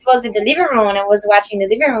the kids was in the living room and I was watching the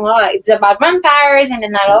living room. Oh, it's about vampires, and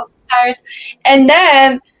then I love vampires. And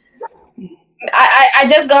then I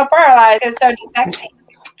just got paralyzed and started texting.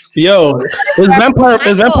 Yo, is vampire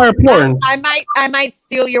porn? I might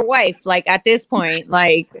steal your wife. Like at this point,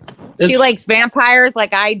 like she likes vampires,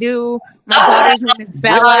 like I do. My daughter's name is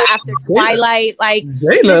Bella. After Twilight, like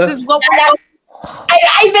this is what we're.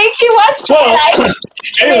 I make you watch Twilight.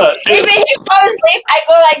 Jayla, Even if you fall asleep, I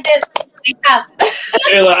go like this.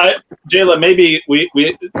 Jayla, maybe we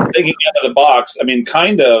thinking out of the box. I mean,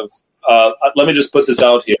 kind of. Let me just put this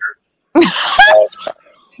out here.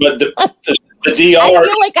 But the DR. I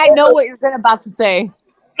feel like I know what you're about to say.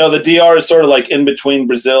 No, the DR is sort of like in between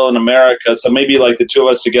Brazil and America. So maybe like the two of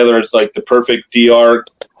us together is like the perfect DR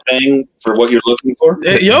thing for what you're looking for.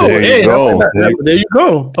 There you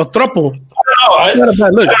go. A throuple. I don't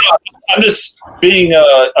know. I'm just being.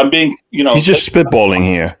 I'm being. He's just spitballing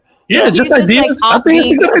here. Yeah, just ideas. Like, I think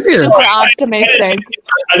it's a good idea. Super optimistic.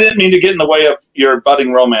 I didn't mean to get in the way of your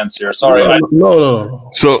budding romance here. Sorry. No.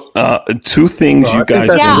 So, two things you guys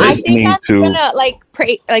are listening to.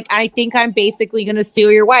 I think I'm basically gonna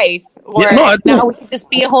steal your wife. Or now we could just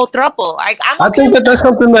be a whole throuple. Like I think that's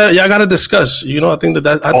something that y'all gotta discuss. I think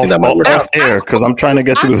that might work off air because I'm trying to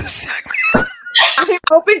get through this segment. I'm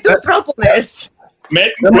open to throupleness.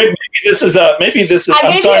 Maybe this is. I'm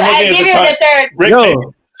sorry. I give you the third. Rick,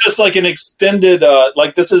 it's just like an extended.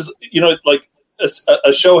 Like this is. Like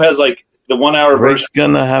a show has like the 1 hour version. Rick's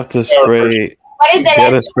gonna have to spray. What is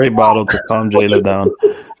get a spray bottle to calm Jayla down.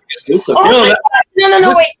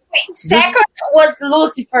 No, wait. Second was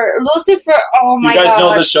Lucifer. Oh my god! You guys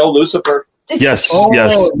know the show Lucifer? Yes,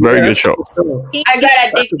 very good show. I got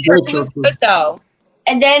addicted. It was good though.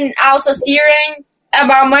 And then also Searing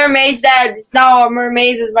about mermaids. That it's now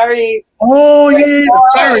mermaids is very. Oh yeah.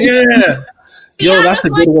 Yo, that's a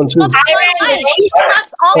good one too.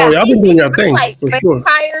 Y'all been doing your thing for sure.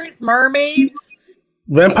 Vampires, mermaids.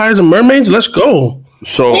 Vampires and mermaids. Let's go.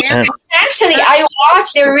 So actually, I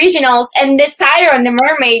watched the originals, and the siren, the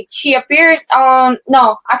mermaid, she appears on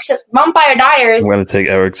Vampire Diaries. I'm gonna take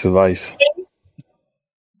Eric's advice.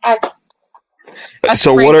 That's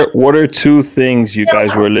so great. what are two things you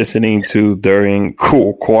guys were listening to during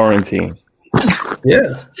quarantine? Yeah.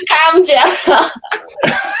 Calm down.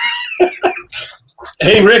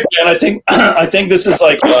 Hey Rick, man, I think this is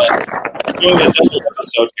like doing a double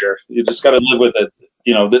episode here. You just got to live with it.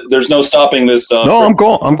 There's no stopping this. No, I'm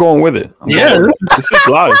going with it. This is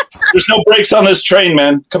live. There's no brakes on this train,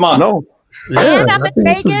 man. Come on. No. Yeah, I'm in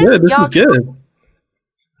Vegas. This is good.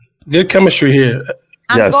 Good chemistry here.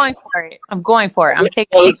 I'm going for it. I'm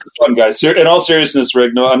taking. This is fun, guys. In all seriousness,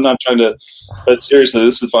 Rick. No, I'm not trying to. But seriously,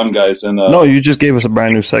 this is fun, guys. And no, you just gave us a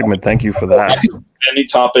brand new segment. Thank you for that. Any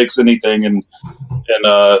topics, anything, and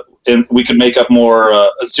we could make up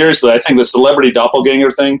more. Seriously, I think the celebrity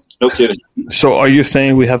doppelganger thing. No kidding. So, are you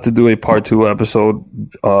saying we have to do a part 2 episode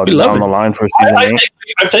down the line for season 8?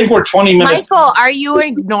 I think we're 20 minutes. Michael, are you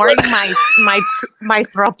ignoring my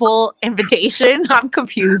throuple invitation? I'm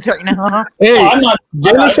confused right now. Hey,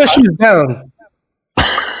 Jayla says she's down.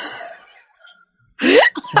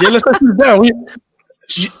 Jayla says she's down.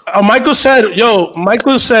 Michael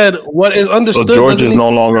said what is understood. So George is no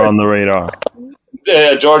longer on the radar.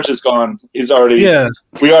 Yeah, George is gone. He's already. Yeah,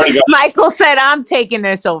 we already got. Michael said, "I'm taking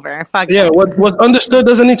this over." Fuck yeah, what's understood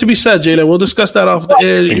doesn't need to be said, Jayla. We'll discuss that off the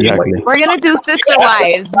air. Exactly. We're gonna do sister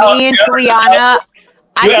wives. Me and Juliana.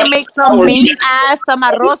 I can make some meat ass, some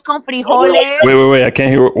arroz con frijoles. Wait! I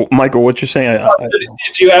can't hear Michael. What you're saying?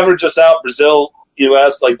 If you average us out, Brazil,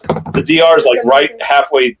 U.S., like the DR is like right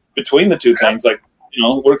halfway between the two things. Like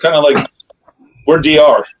we're kind of like we're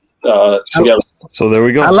DR together. So there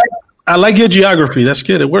we go. I like your geography. That's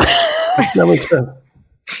good. It works. That makes sense.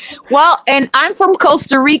 Well, and I'm from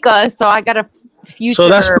Costa Rica, so I got a future. So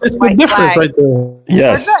that's the difference right there.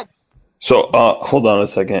 Yes. So hold on a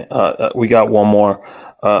second. We got one more.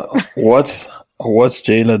 What's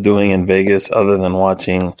Jayla doing in Vegas other than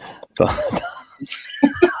watching? But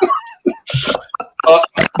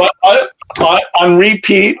on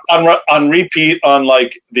repeat on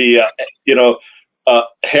like the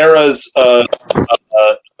Hera's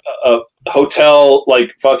hotel,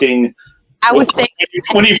 like fucking. I was thinking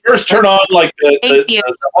when you first turn on like the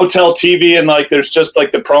hotel TV and like there's just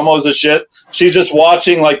like the promos of shit. She's just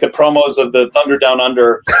watching like the promos of the Thunder Down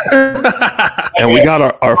Under. And we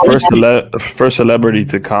got our first celebrity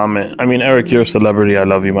to comment. I mean, Eric, you're a celebrity. I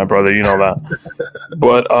love you, my brother. You know that.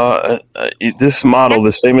 But this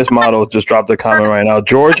famous model, just dropped a comment right now.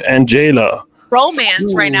 George and Jayla.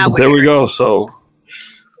 Romance right now. There we go. So.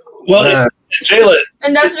 Well, Jayla.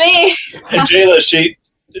 And that's me. And Jayla,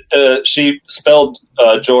 she spelled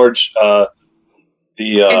George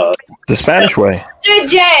the Spanish way.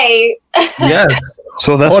 J. Yes.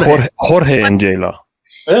 So that's Jorge and Jayla.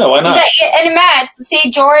 Yeah, why not? And a match. Say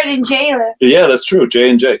George and Jayla. Yeah, that's true. J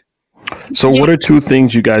and J. So what are two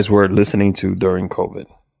things you guys were listening to during COVID?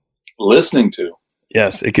 Listening to?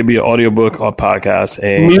 Yes, it could be an audiobook or podcast.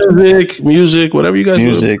 Music, whatever you guys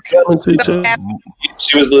music.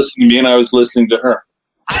 She was listening to me and I was listening to her.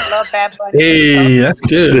 I love Bad Bunny. Hey, that's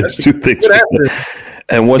good. There's two things.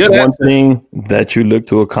 And what's one thing that you look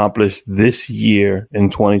to accomplish this year in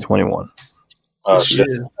 2021? Shit.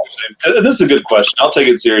 This is a good question. I'll take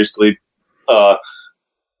it seriously.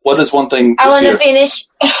 What is one thing? I want to finish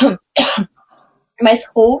my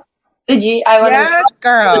school. Yes,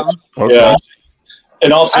 girl. Okay. Yeah.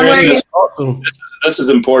 In all seriousness, this is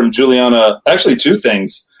important, Juliana. Actually, two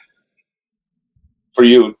things for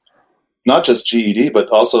you, not just GED, but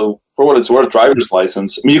also for what it's worth, driver's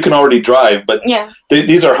license. I mean, you can already drive, but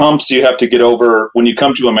these are humps you have to get over when you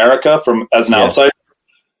come to America as an outsider.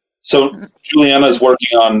 So Juliana is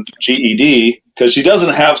working on GED because she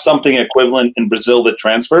doesn't have something equivalent in Brazil that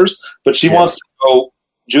transfers, but she wants to go.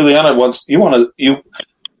 Juliana you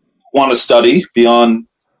want to study beyond.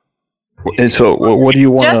 And so, what do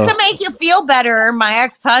you want? Just to make you feel better, my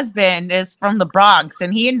ex-husband is from the Bronx,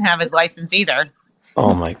 and he didn't have his license either.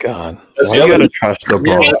 Oh my God! You gotta trust the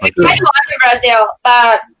Bronx. I love Brazil,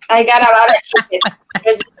 but I got a lot of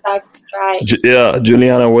tickets. Yeah,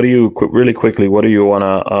 Juliana, what do you really quickly? What do you want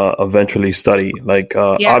to eventually study? Like,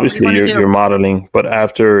 obviously, you're modeling, but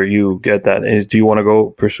after you get that, do you want to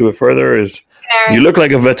go pursue it further? You look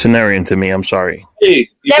like a veterinarian to me. I'm sorry. Hey,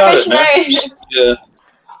 you got it, man. Yeah.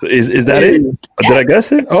 So is that it? Did I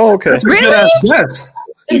guess it? Oh, okay. Really? Yes.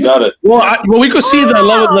 You got it. Well, we could see the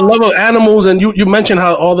love of animals, and you mentioned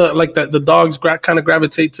how all the dogs kind of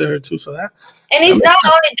gravitate to her too. So that. And it's not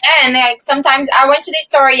only then. Like sometimes I went to the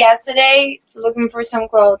store yesterday looking for some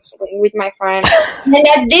clothes with my friend, and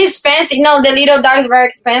that's this expensive. The little dogs are very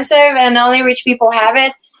expensive, and only rich people have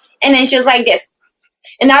it. And then she was like this,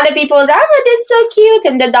 and other people was, "Oh, this is so cute,"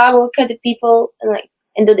 and the dog will look at the people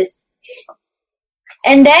and do this.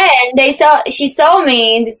 And then she saw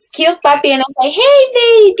me, this cute puppy, and I was like, "Hey,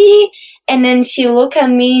 baby!" And then she looked at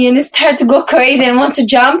me and started to go crazy and want to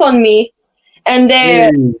jump on me. And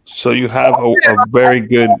then, so you have a very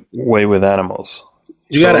good way with animals.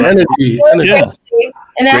 You got an energy. Yeah.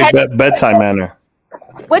 And great bedtime manner.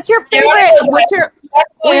 What's your favorite? What's your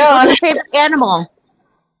favorite animal?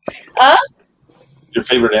 Your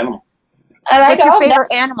favorite animal? What's your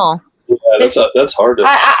favorite animal? Yeah, that's hard.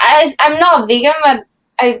 I'm not vegan, but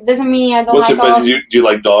it doesn't mean I don't like all. Do you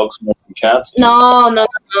like dogs more than cats? No.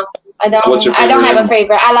 I don't. So I don't have a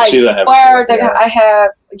favorite. I like birds. I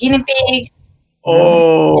have guinea pigs.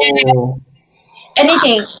 Oh.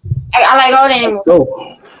 Anything. I like all the animals.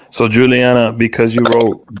 So Juliana, because you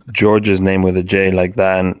wrote George's name with a J like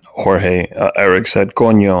that, and Jorge, Eric said,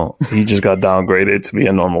 "Coño," he just got downgraded to be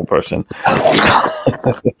a normal person.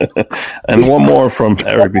 And one more from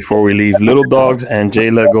Eric before we leave. Little dogs and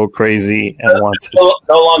Jayla go crazy and want to.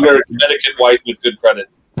 No longer Connecticut white with good credit.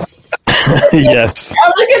 Yes.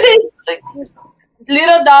 Oh, look at this.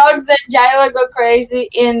 Little dogs and Jayla go crazy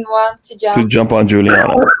and want to jump on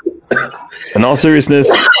Juliana. In all seriousness,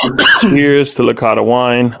 cheers to Licata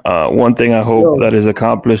wine. One thing I hope that is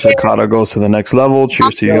accomplished, Licata goes to the next level.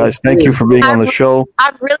 Cheers to you guys. Thank you for being on the show.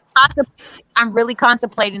 I'm really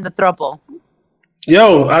contemplating the throuple.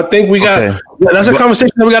 Yo, I think we got that's a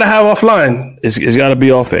conversation that we got to have offline. It's got to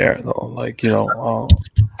be off air though.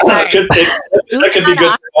 That could be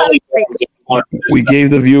good. We gave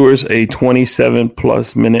the viewers a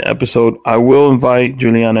 27+ minute episode. I will invite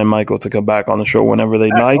Juliana and Michael to come back on the show whenever they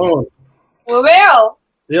like. We will.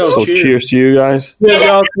 Yo, so cheers to you guys. Yeah,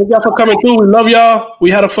 y'all. Thank y'all for coming through. We love y'all.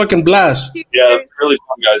 We had a fucking blast. Yeah, really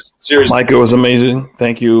fun, guys. Seriously. Mike, it was amazing.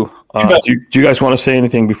 Thank you. Do you guys want to say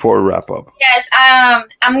anything before we wrap up? Yes,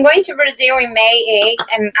 I'm going to Brazil in May 8th,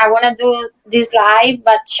 and I want to do this live,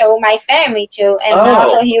 but show my family too, and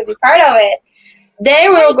also he'll be part of it. They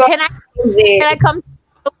will go. Can I come?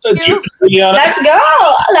 Let's go.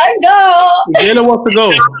 Jayla wants to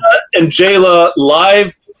go. And Jayla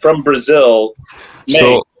live from Brazil.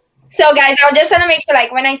 So guys, I just want to make sure,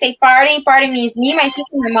 when I say party means me, my sister,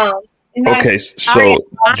 and my mom. Okay, so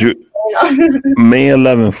May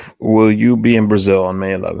 11th, will you be in Brazil on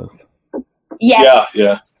May 11th? Yes.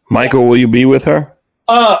 Yeah. Michael, will you be with her?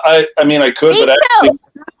 I mean, I could, but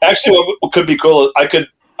actually, what could be cool is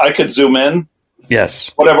I could zoom in.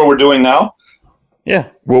 Yes. Whatever we're doing now. Yeah.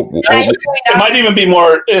 It might even be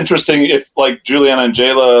more interesting if Juliana and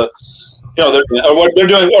Jayla they're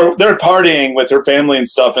doing, or they're partying with her family and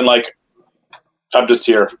stuff, and like, I'm just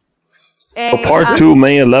here. Part 2,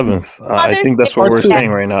 May 11th. I think that's what we're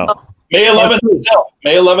saying right now. May 11th, Brazil.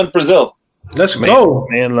 May 11th, Brazil. Let's go.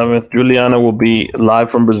 May 11th. Juliana will be live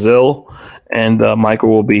from Brazil, and Michael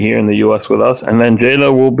will be here in the U.S. with us, and then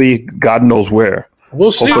Jayla will be God knows where.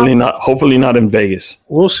 We'll see. Hopefully not in Vegas.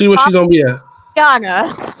 We'll see what she's gonna be at.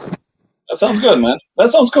 Donna. That sounds good, man. That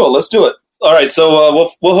sounds cool. Let's do it. All right, so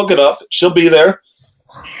we'll hook it up. She'll be there.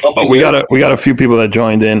 But we got a few people that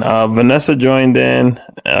joined in. Vanessa joined in.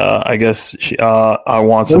 I guess I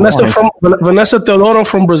want some. Vanessa Teodoro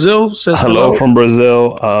from Brazil says hello from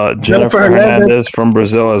Brazil. Jennifer Hernandez from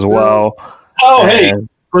Brazil as well. Oh, hey,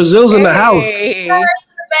 Brazil's in the house.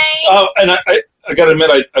 And I got to admit,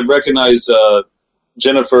 I recognize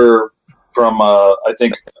Jennifer from I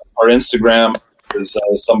think our Instagram is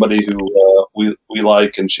somebody who we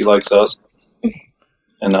like, and she likes us,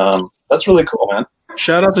 and that's really cool, man.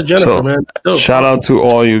 Shout out to Jennifer, man. Shout out to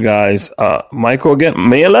all you guys. Michael, again,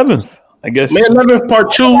 May 11th, I guess. May 11th, part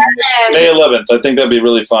 2. May 11th. I think that'd be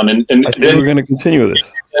really fun. And I think we're going to continue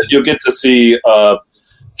this. You'll get to see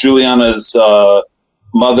Juliana's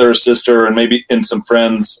mother, sister, and maybe some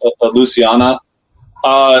friends, Luciana.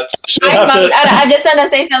 I just want to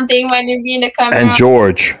say something when you be in the camera. And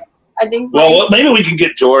George. I think. Well, maybe we can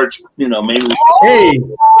get George. Maybe. Hey,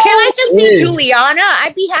 can I just see Juliana?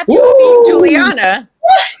 I'd be happy to see Juliana.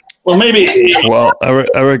 Well, maybe. Well,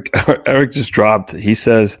 Eric just dropped. He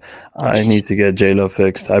says I need to get J-Lo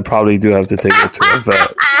fixed. I probably do have to take her to a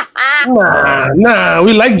vet. Nah.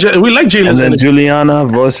 We like J-Lo. And then Juliana,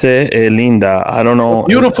 você é linda. I don't know.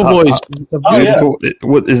 Beautiful voice. Beautiful. Yeah.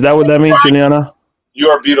 What is that? What that means, Juliana? You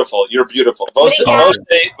are beautiful. You're beautiful. Voce e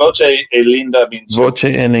linda means. Voce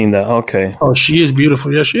e linda. Okay. Oh, she is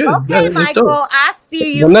beautiful. Yes, she is. Okay, Michael, I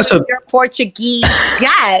see you. Vanessa. You're Portuguese.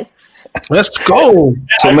 Yes. Let's go.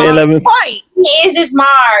 So May 11th. He is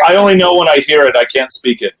smart. I only know when I hear it. I can't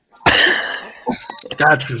speak it.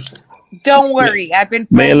 Got you. Don't worry. I've been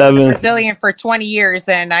May 11th. Brazilian for 20 years,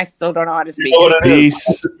 and I still don't know how to speak.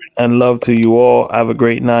 Peace and love to you all. Have a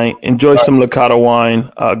great night. Enjoy some Licata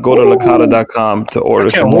wine. Go to licata.com to order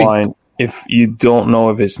some wine. If you don't know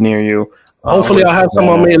if it's near you. Hopefully I'll have some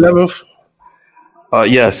on May 11th.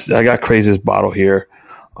 Yes, I got Crazy's bottle here.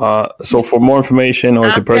 So for more information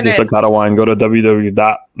or to purchase Licata wine, go to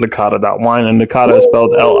www.licata.wine, and Licata is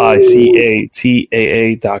spelled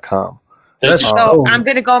LICATAA.com. So I'm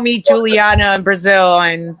gonna go meet Juliana in Brazil,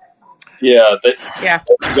 and you guys.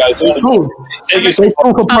 Thank you so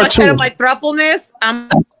much. Of my throupleness.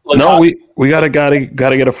 No, we gotta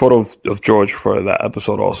get a photo of George for that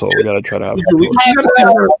episode. Also, we gotta try to have. We'll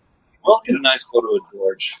get a nice photo of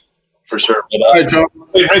George for sure. But,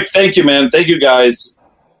 Rick, thank you, man. Thank you, guys.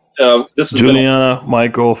 This is Juliana,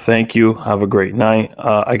 Michael. Thank you. Have a great night.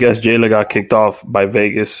 I guess Jayla got kicked off by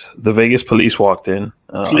Vegas. The Vegas police walked in.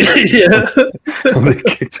 The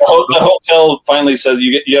hotel finally said,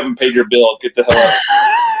 "You haven't paid your bill. Get the hell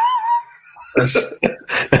out."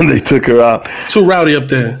 And they took her out. Too rowdy up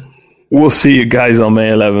there. We'll see you guys on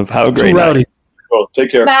May 11th. Have a great night. Cool.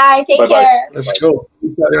 Take care. Bye. Take care. Let's go.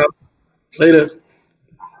 Later.